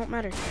matter, it don't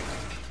matter.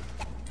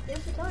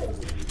 Yes, it does.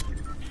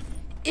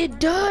 It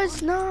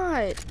does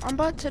not. I'm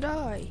about to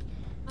die.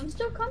 I'm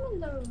still coming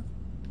though.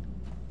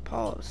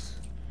 Pause.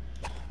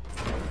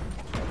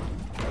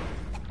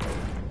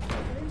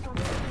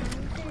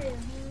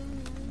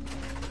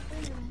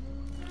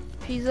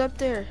 He's up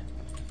there.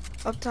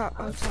 Up top,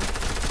 up top.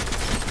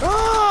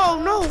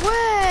 Oh, no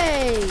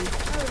way!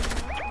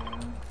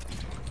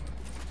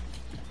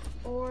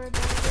 Or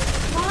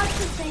not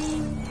the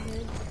same.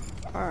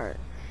 Alright.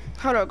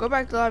 Hold on, go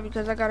back to the lobby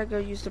because I gotta go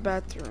use the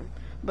bathroom.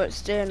 But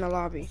stay in the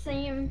lobby.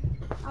 Same.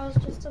 I was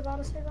just about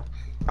to say that.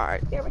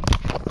 Alright, there we go.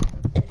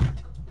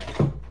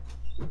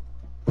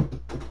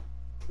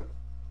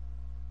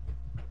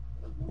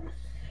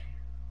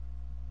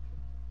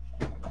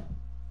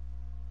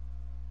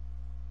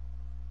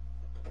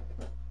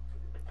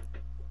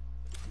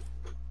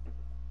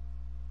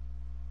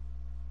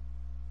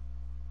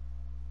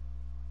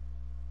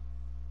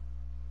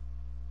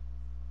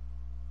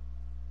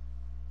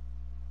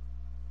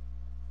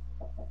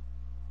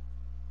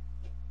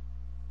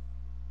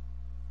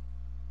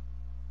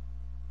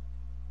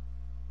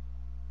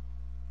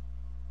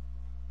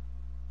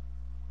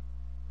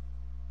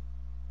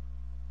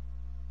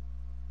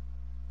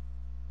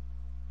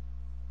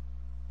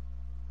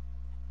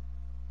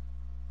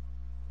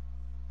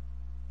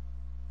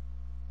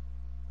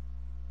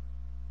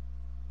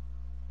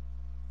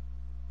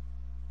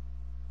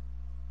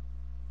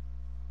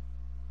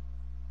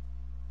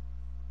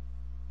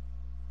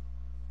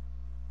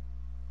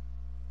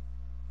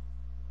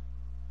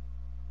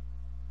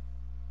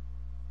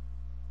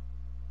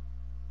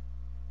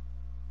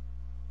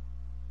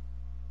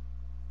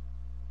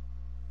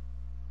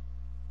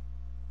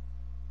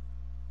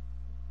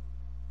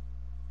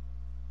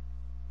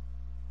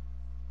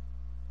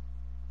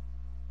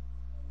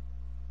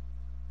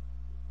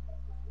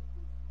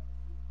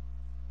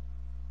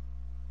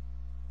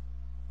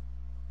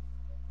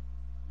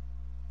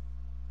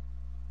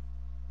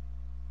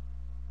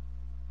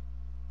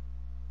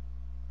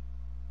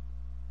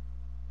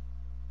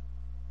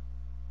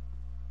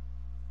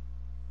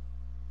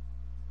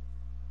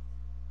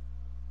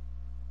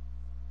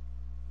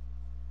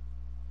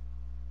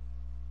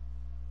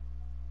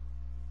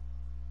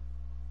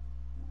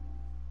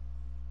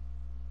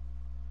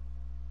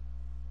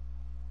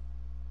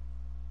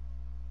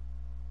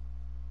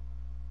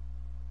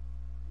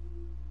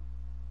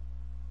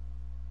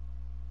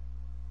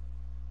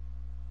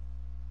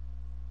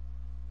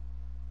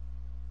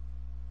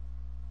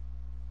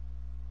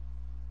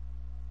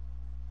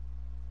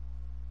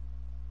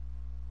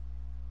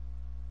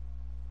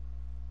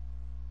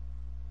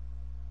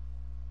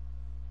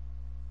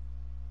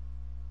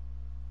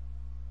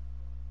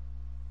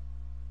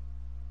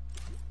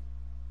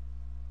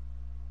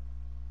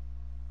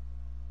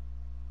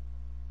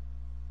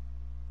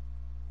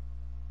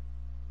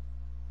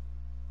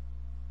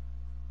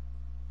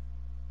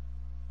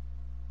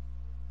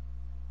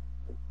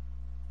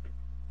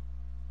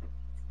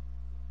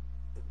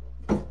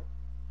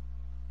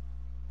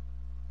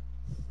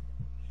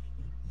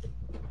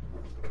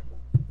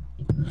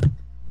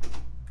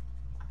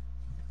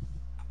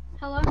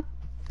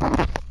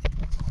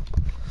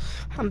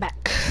 I'm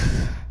back.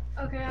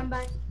 Okay, I'm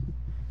back.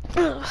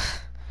 Ugh.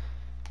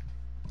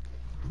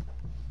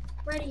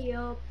 Ready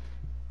up.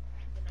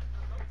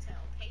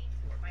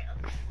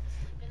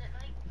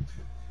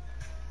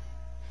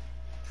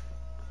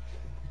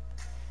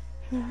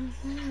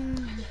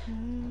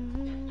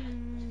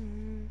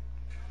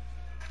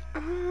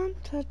 I'm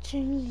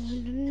touching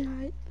you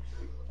tonight.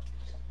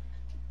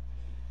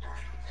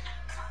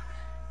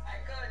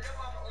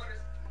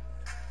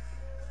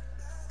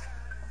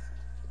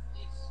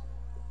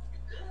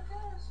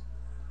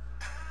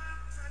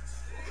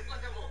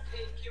 Like I'm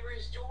okay,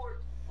 Curious George.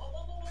 Whoa,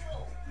 whoa, whoa,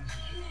 whoa, whoa.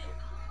 Chill,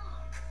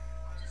 calm.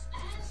 Just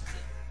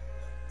asking.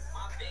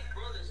 My big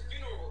brother's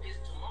funeral is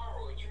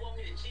tomorrow. You want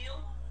me to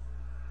chill?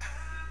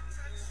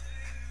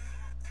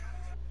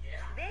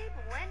 Yeah. Babe,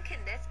 when can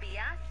this be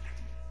us?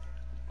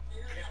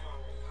 Yeah,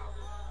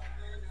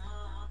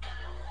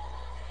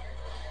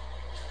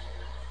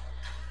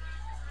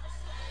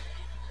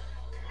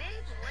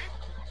 Babe, when?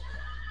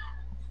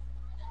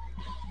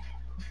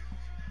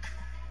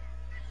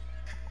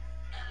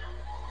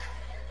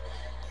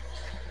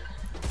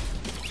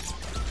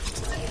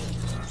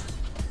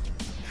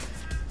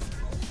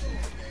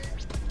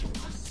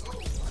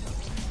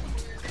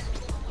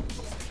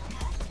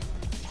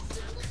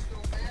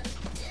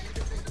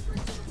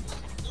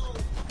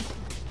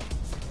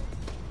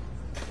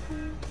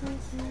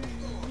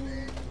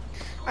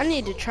 I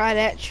need to try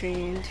that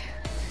trend.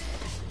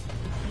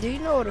 Do you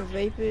know what a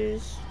vape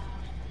is?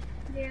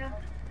 Yeah.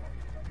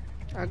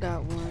 I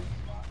got one.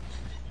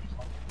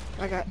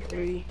 I got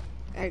 3,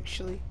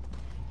 actually.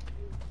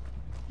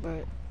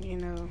 But, you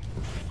know,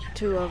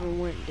 2 of them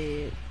went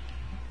dead.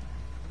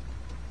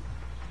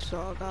 So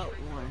I got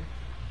 1.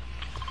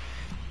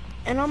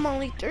 And I'm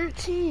only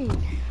 13.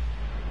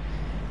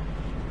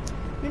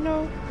 You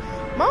know,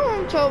 my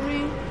mom told me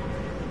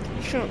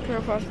you shouldn't care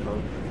if I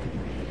smoke.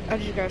 I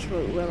just gotta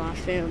smoke with my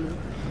family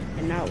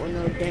and not with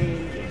no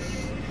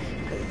dangerous.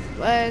 'Cause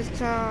last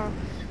time,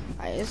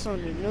 it's on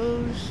the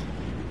news,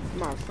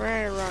 my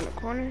friend around the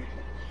corner,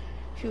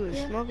 he was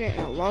smoking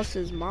and lost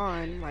his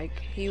mind. Like,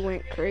 he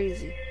went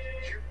crazy.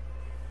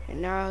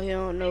 And now he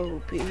don't know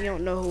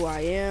who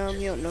I am.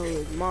 He don't know who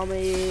his mama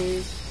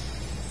is.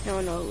 He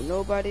don't know who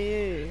nobody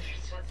is.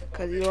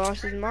 'Cause he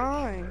lost his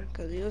mind.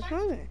 'Cause he was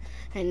smoking.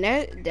 And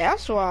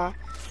that's why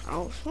I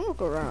don't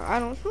smoke around. I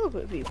don't smoke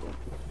with people.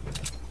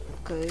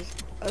 'Cause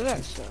of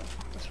that stuff.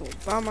 I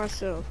smoke by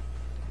myself.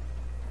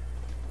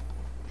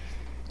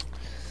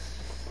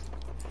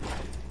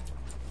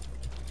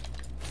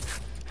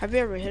 Have you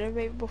ever hit a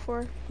vape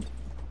before?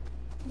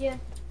 Yeah.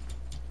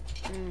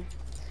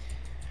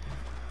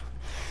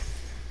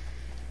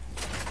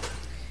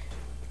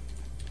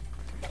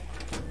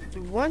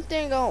 One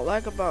thing I don't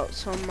like about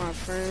some of my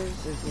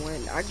friends is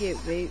when I get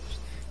vapes,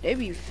 they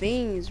be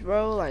fiends,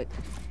 bro. Like,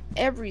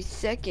 every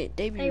second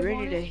they be They ready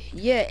want to, it?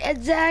 yeah,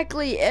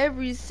 exactly.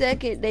 Every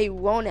second they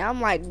want it.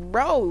 I'm like,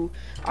 bro,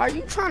 are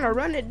you trying to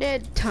run it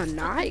dead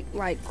tonight?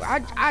 Like,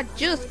 I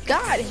just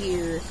got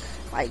here.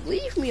 Like,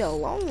 leave me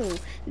alone.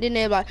 Then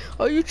they're like,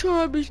 are you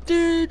trying to be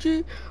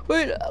stingy?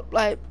 Wait,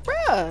 like,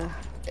 bruh,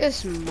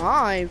 it's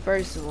mine,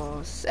 first of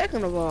all.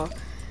 Second of all,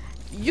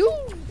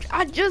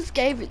 I just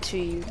gave it to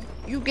you.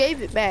 You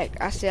gave it back.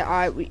 I said,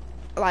 alright,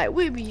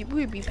 we'd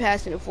be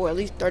passing it for at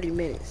least 30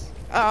 minutes.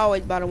 I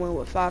always bought the one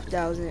with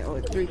 5,000 or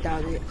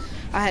 3,000.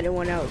 I had the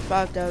one that was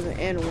 5,000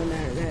 and the one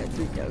that had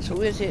 3,000. So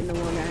we was hitting the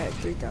one that had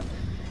 3,000.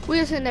 We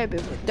was hitting that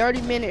bit for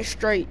 30 minutes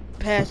straight,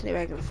 passing it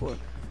back and forth.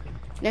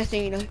 Next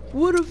thing you know,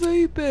 what a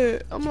vape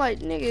at? I'm like,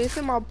 nigga, it's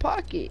in my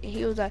pocket.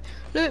 He was like,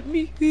 let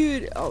me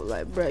hit it. I was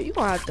like, bro, you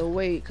gonna have to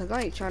wait, cause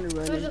I ain't trying to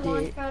run There's this a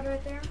launch dead. pad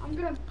right there. I'm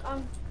gonna,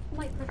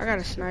 I got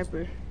a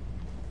sniper.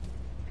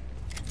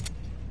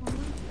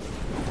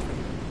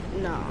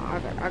 No, I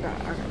got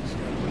a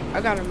sniper. I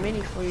got a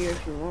mini for you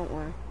if you want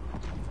one.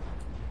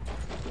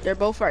 They're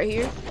both right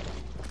here.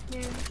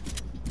 Yeah.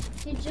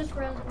 He just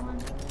res one.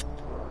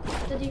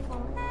 The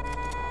default.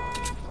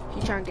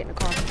 He trying to get in the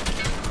car.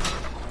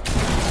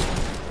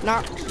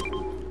 Knocked.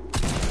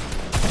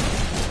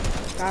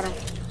 Got him.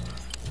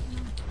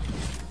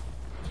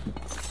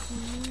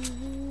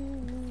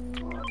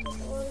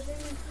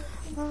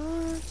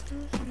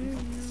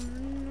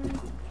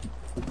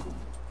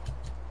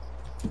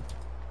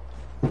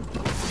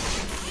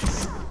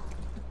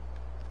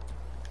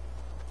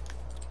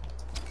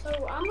 So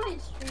I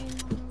might stream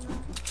on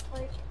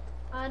like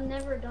I've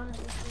never done it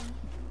before.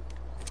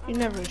 You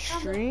never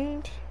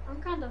streamed? I'm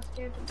kind of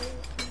scared to do it.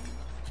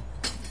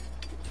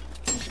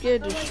 You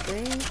scared to I feel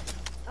stream?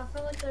 I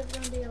feel like there's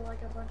gonna be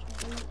like a bunch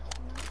of leaks.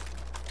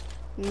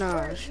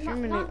 Nah, Or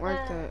streaming not ain't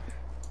like that. that.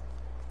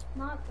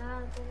 Not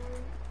that, but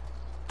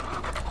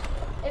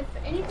like, if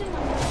anything, I'm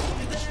gonna.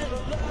 We can go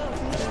to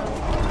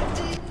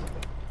there.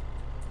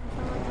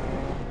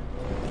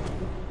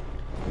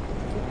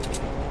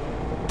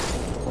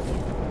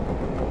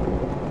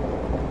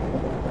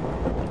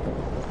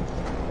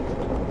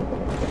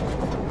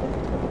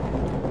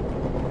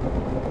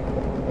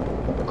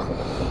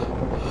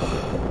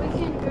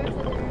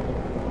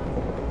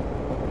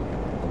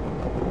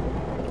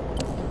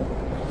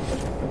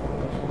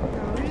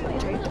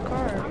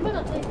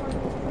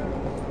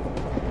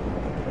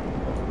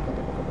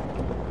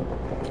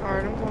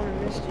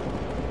 missed you.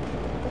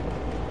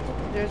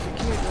 There's a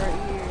kid right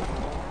here.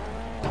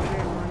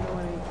 Very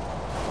minority.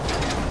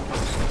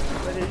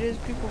 But it is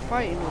people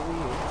fighting over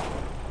here.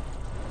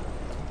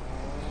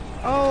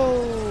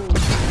 Oh!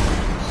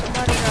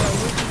 Somebody got a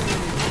witch.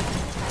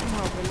 I'm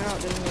helping out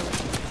there.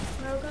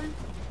 Railgun?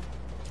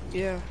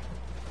 Yeah.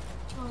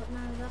 Oh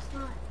no, that's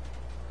not.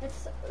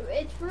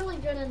 It's really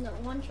good in the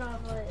one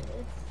shot, but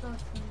it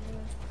sucks in the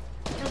other.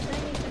 Because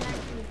then you can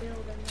actually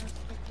build and that's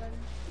much better.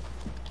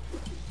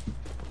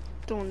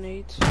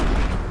 Donate.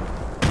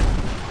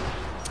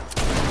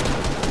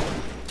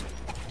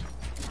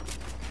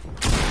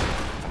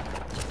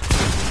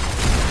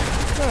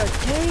 God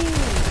dang!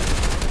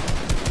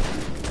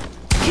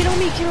 Get on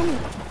me, get on me!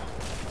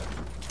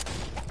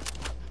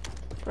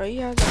 Bro, he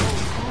has a whole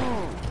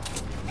phone.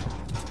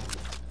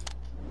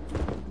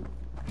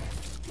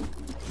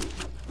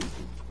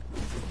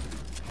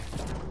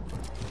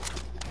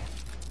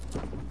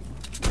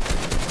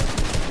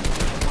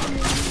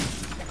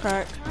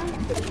 Crack.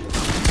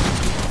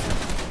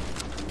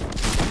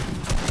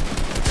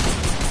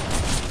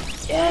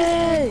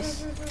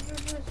 Yes!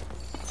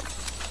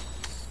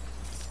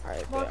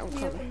 Alright, bet I'm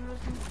coming.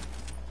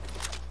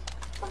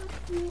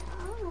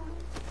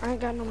 I ain't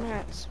got no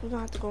mats. We're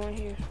gonna have to go in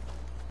here.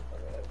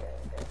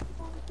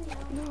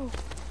 No.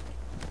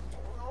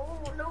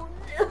 No.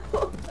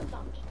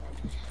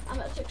 I'm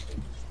at 60.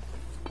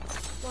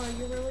 Wow,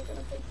 you're really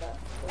gonna take that?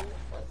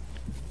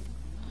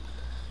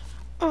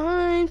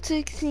 I'm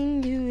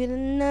texting you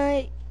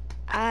tonight.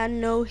 I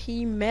know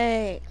he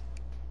mad.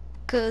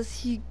 Cause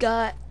he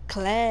got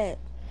clapped.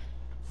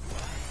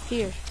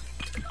 Here.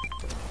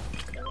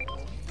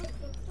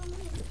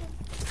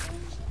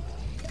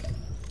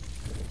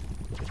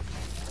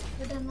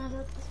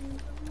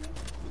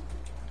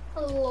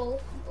 Hello.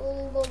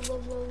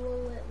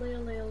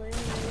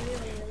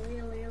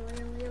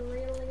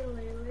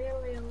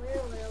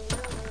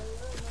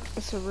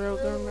 It's a real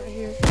gun right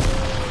here.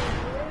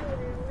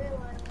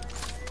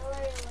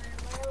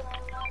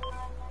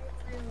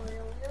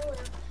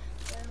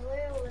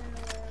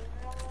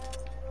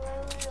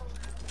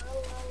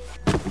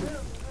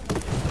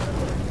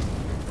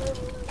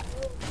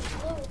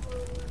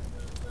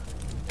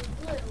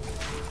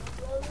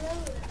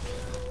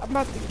 I'm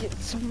about to get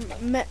some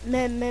mats.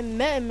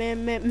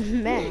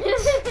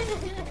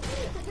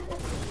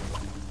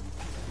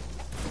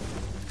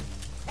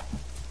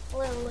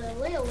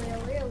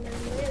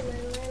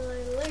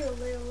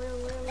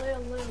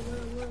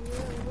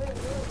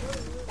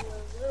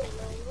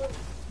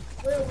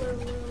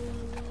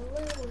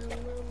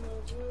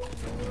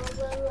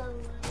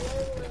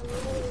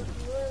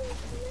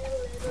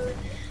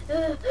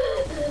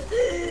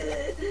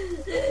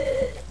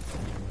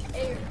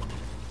 Air.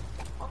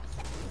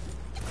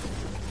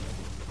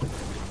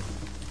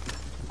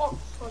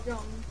 Oxygen.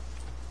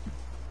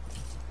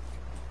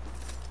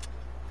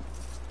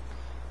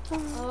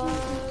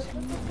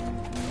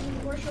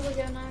 Where should we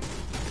go next?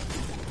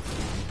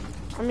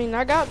 I mean,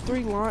 I got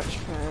 3 launch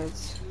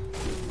pads.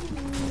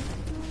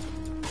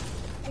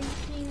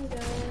 18 go.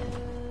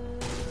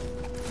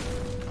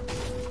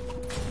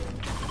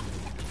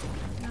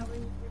 No, we're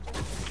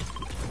just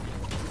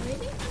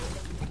waiting.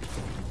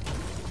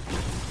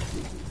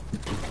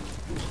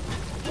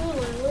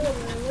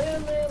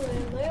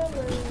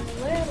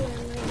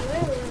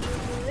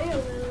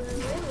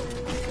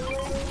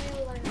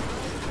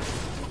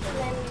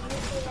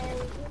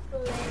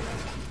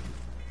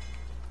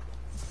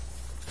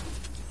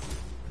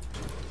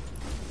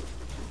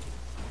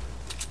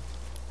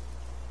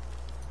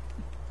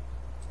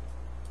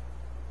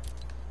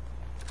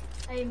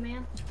 Hey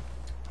man,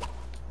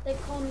 they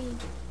call me,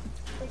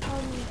 please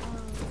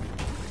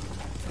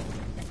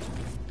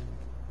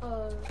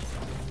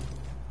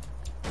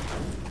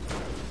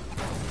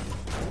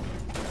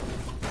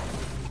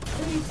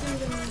do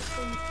the next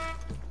thing.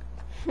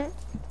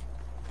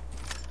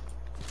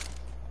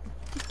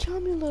 You tell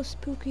me, little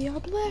spooky, I'll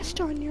blast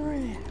on your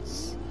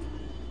ass.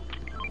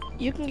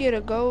 You can get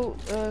a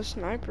gold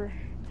sniper.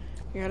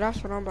 Yeah,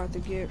 that's what I'm about to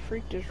get.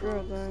 Freak this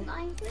real thing.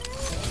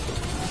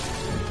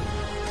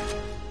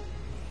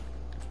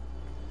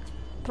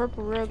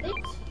 Purple red. Okay,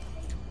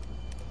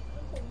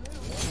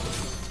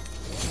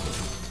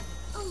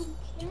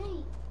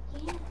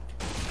 yeah.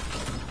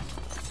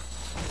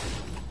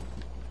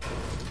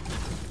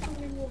 I'm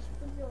gonna just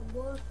put your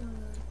work on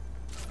it.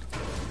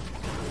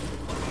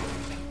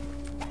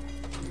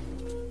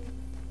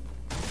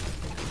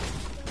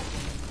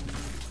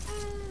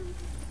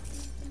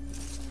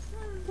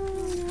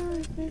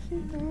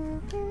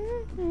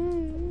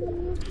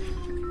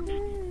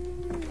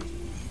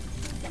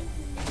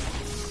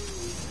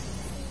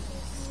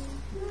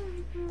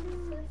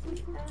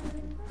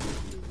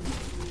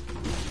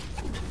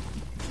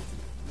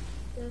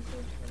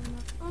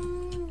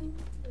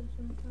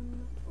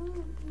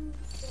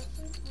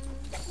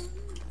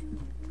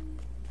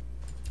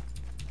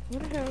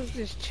 What the hell is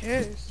this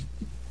chest?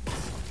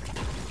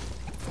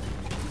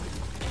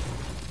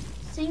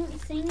 Sing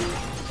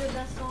your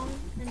best song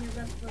and your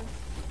best verse.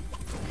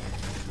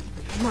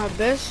 My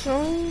best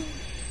song?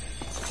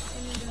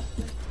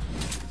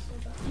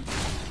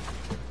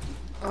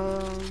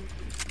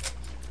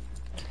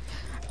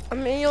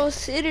 I'm in your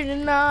city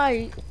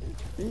tonight.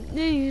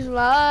 These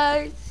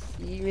lights,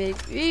 you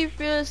make me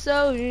feel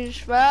so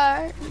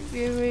inspired.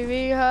 You make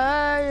me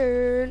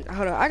higher.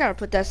 Hold on, I gotta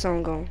put that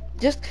song on.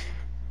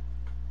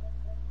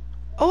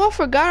 Oh, I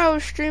forgot I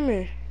was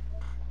streaming.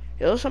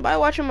 Yo, somebody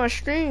watching my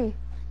stream.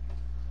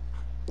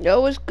 Yo,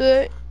 what's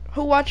good?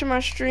 Who watching my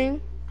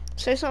stream?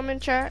 Say something in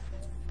chat.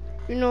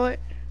 You know it.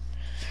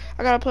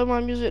 I gotta play my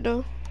music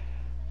though.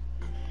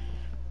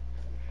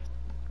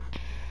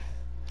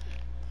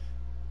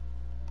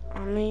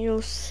 I'm in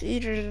your city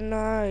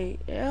tonight,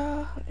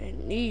 yeah.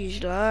 And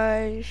these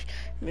lights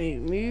make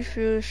me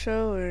feel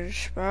so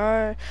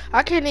inspired.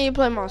 I can't even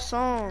play my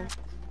song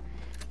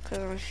cause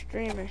I'm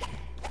streaming.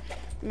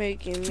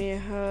 Making me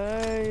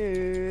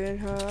higher and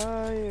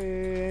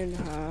higher and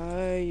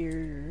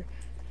higher.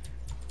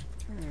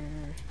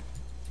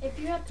 If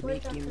you have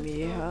Twitch, Making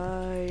me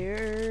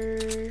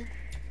higher.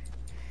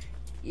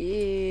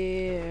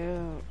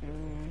 Yeah.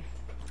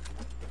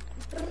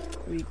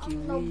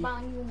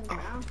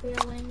 I'm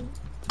feeling.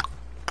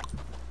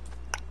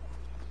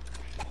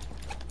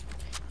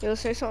 Yo,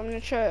 say something in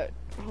the chat.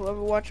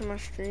 Whoever watching my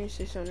stream,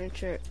 say something in the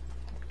chat.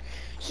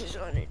 Say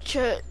something in the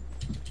chat.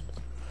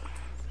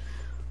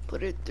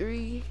 Put a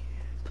 3.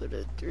 Put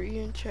a 3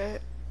 in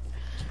chat.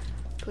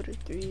 Put a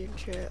 3 in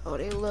chat. Oh,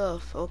 they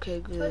left. Okay,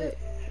 good.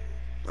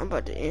 I'm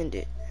about to end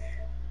it.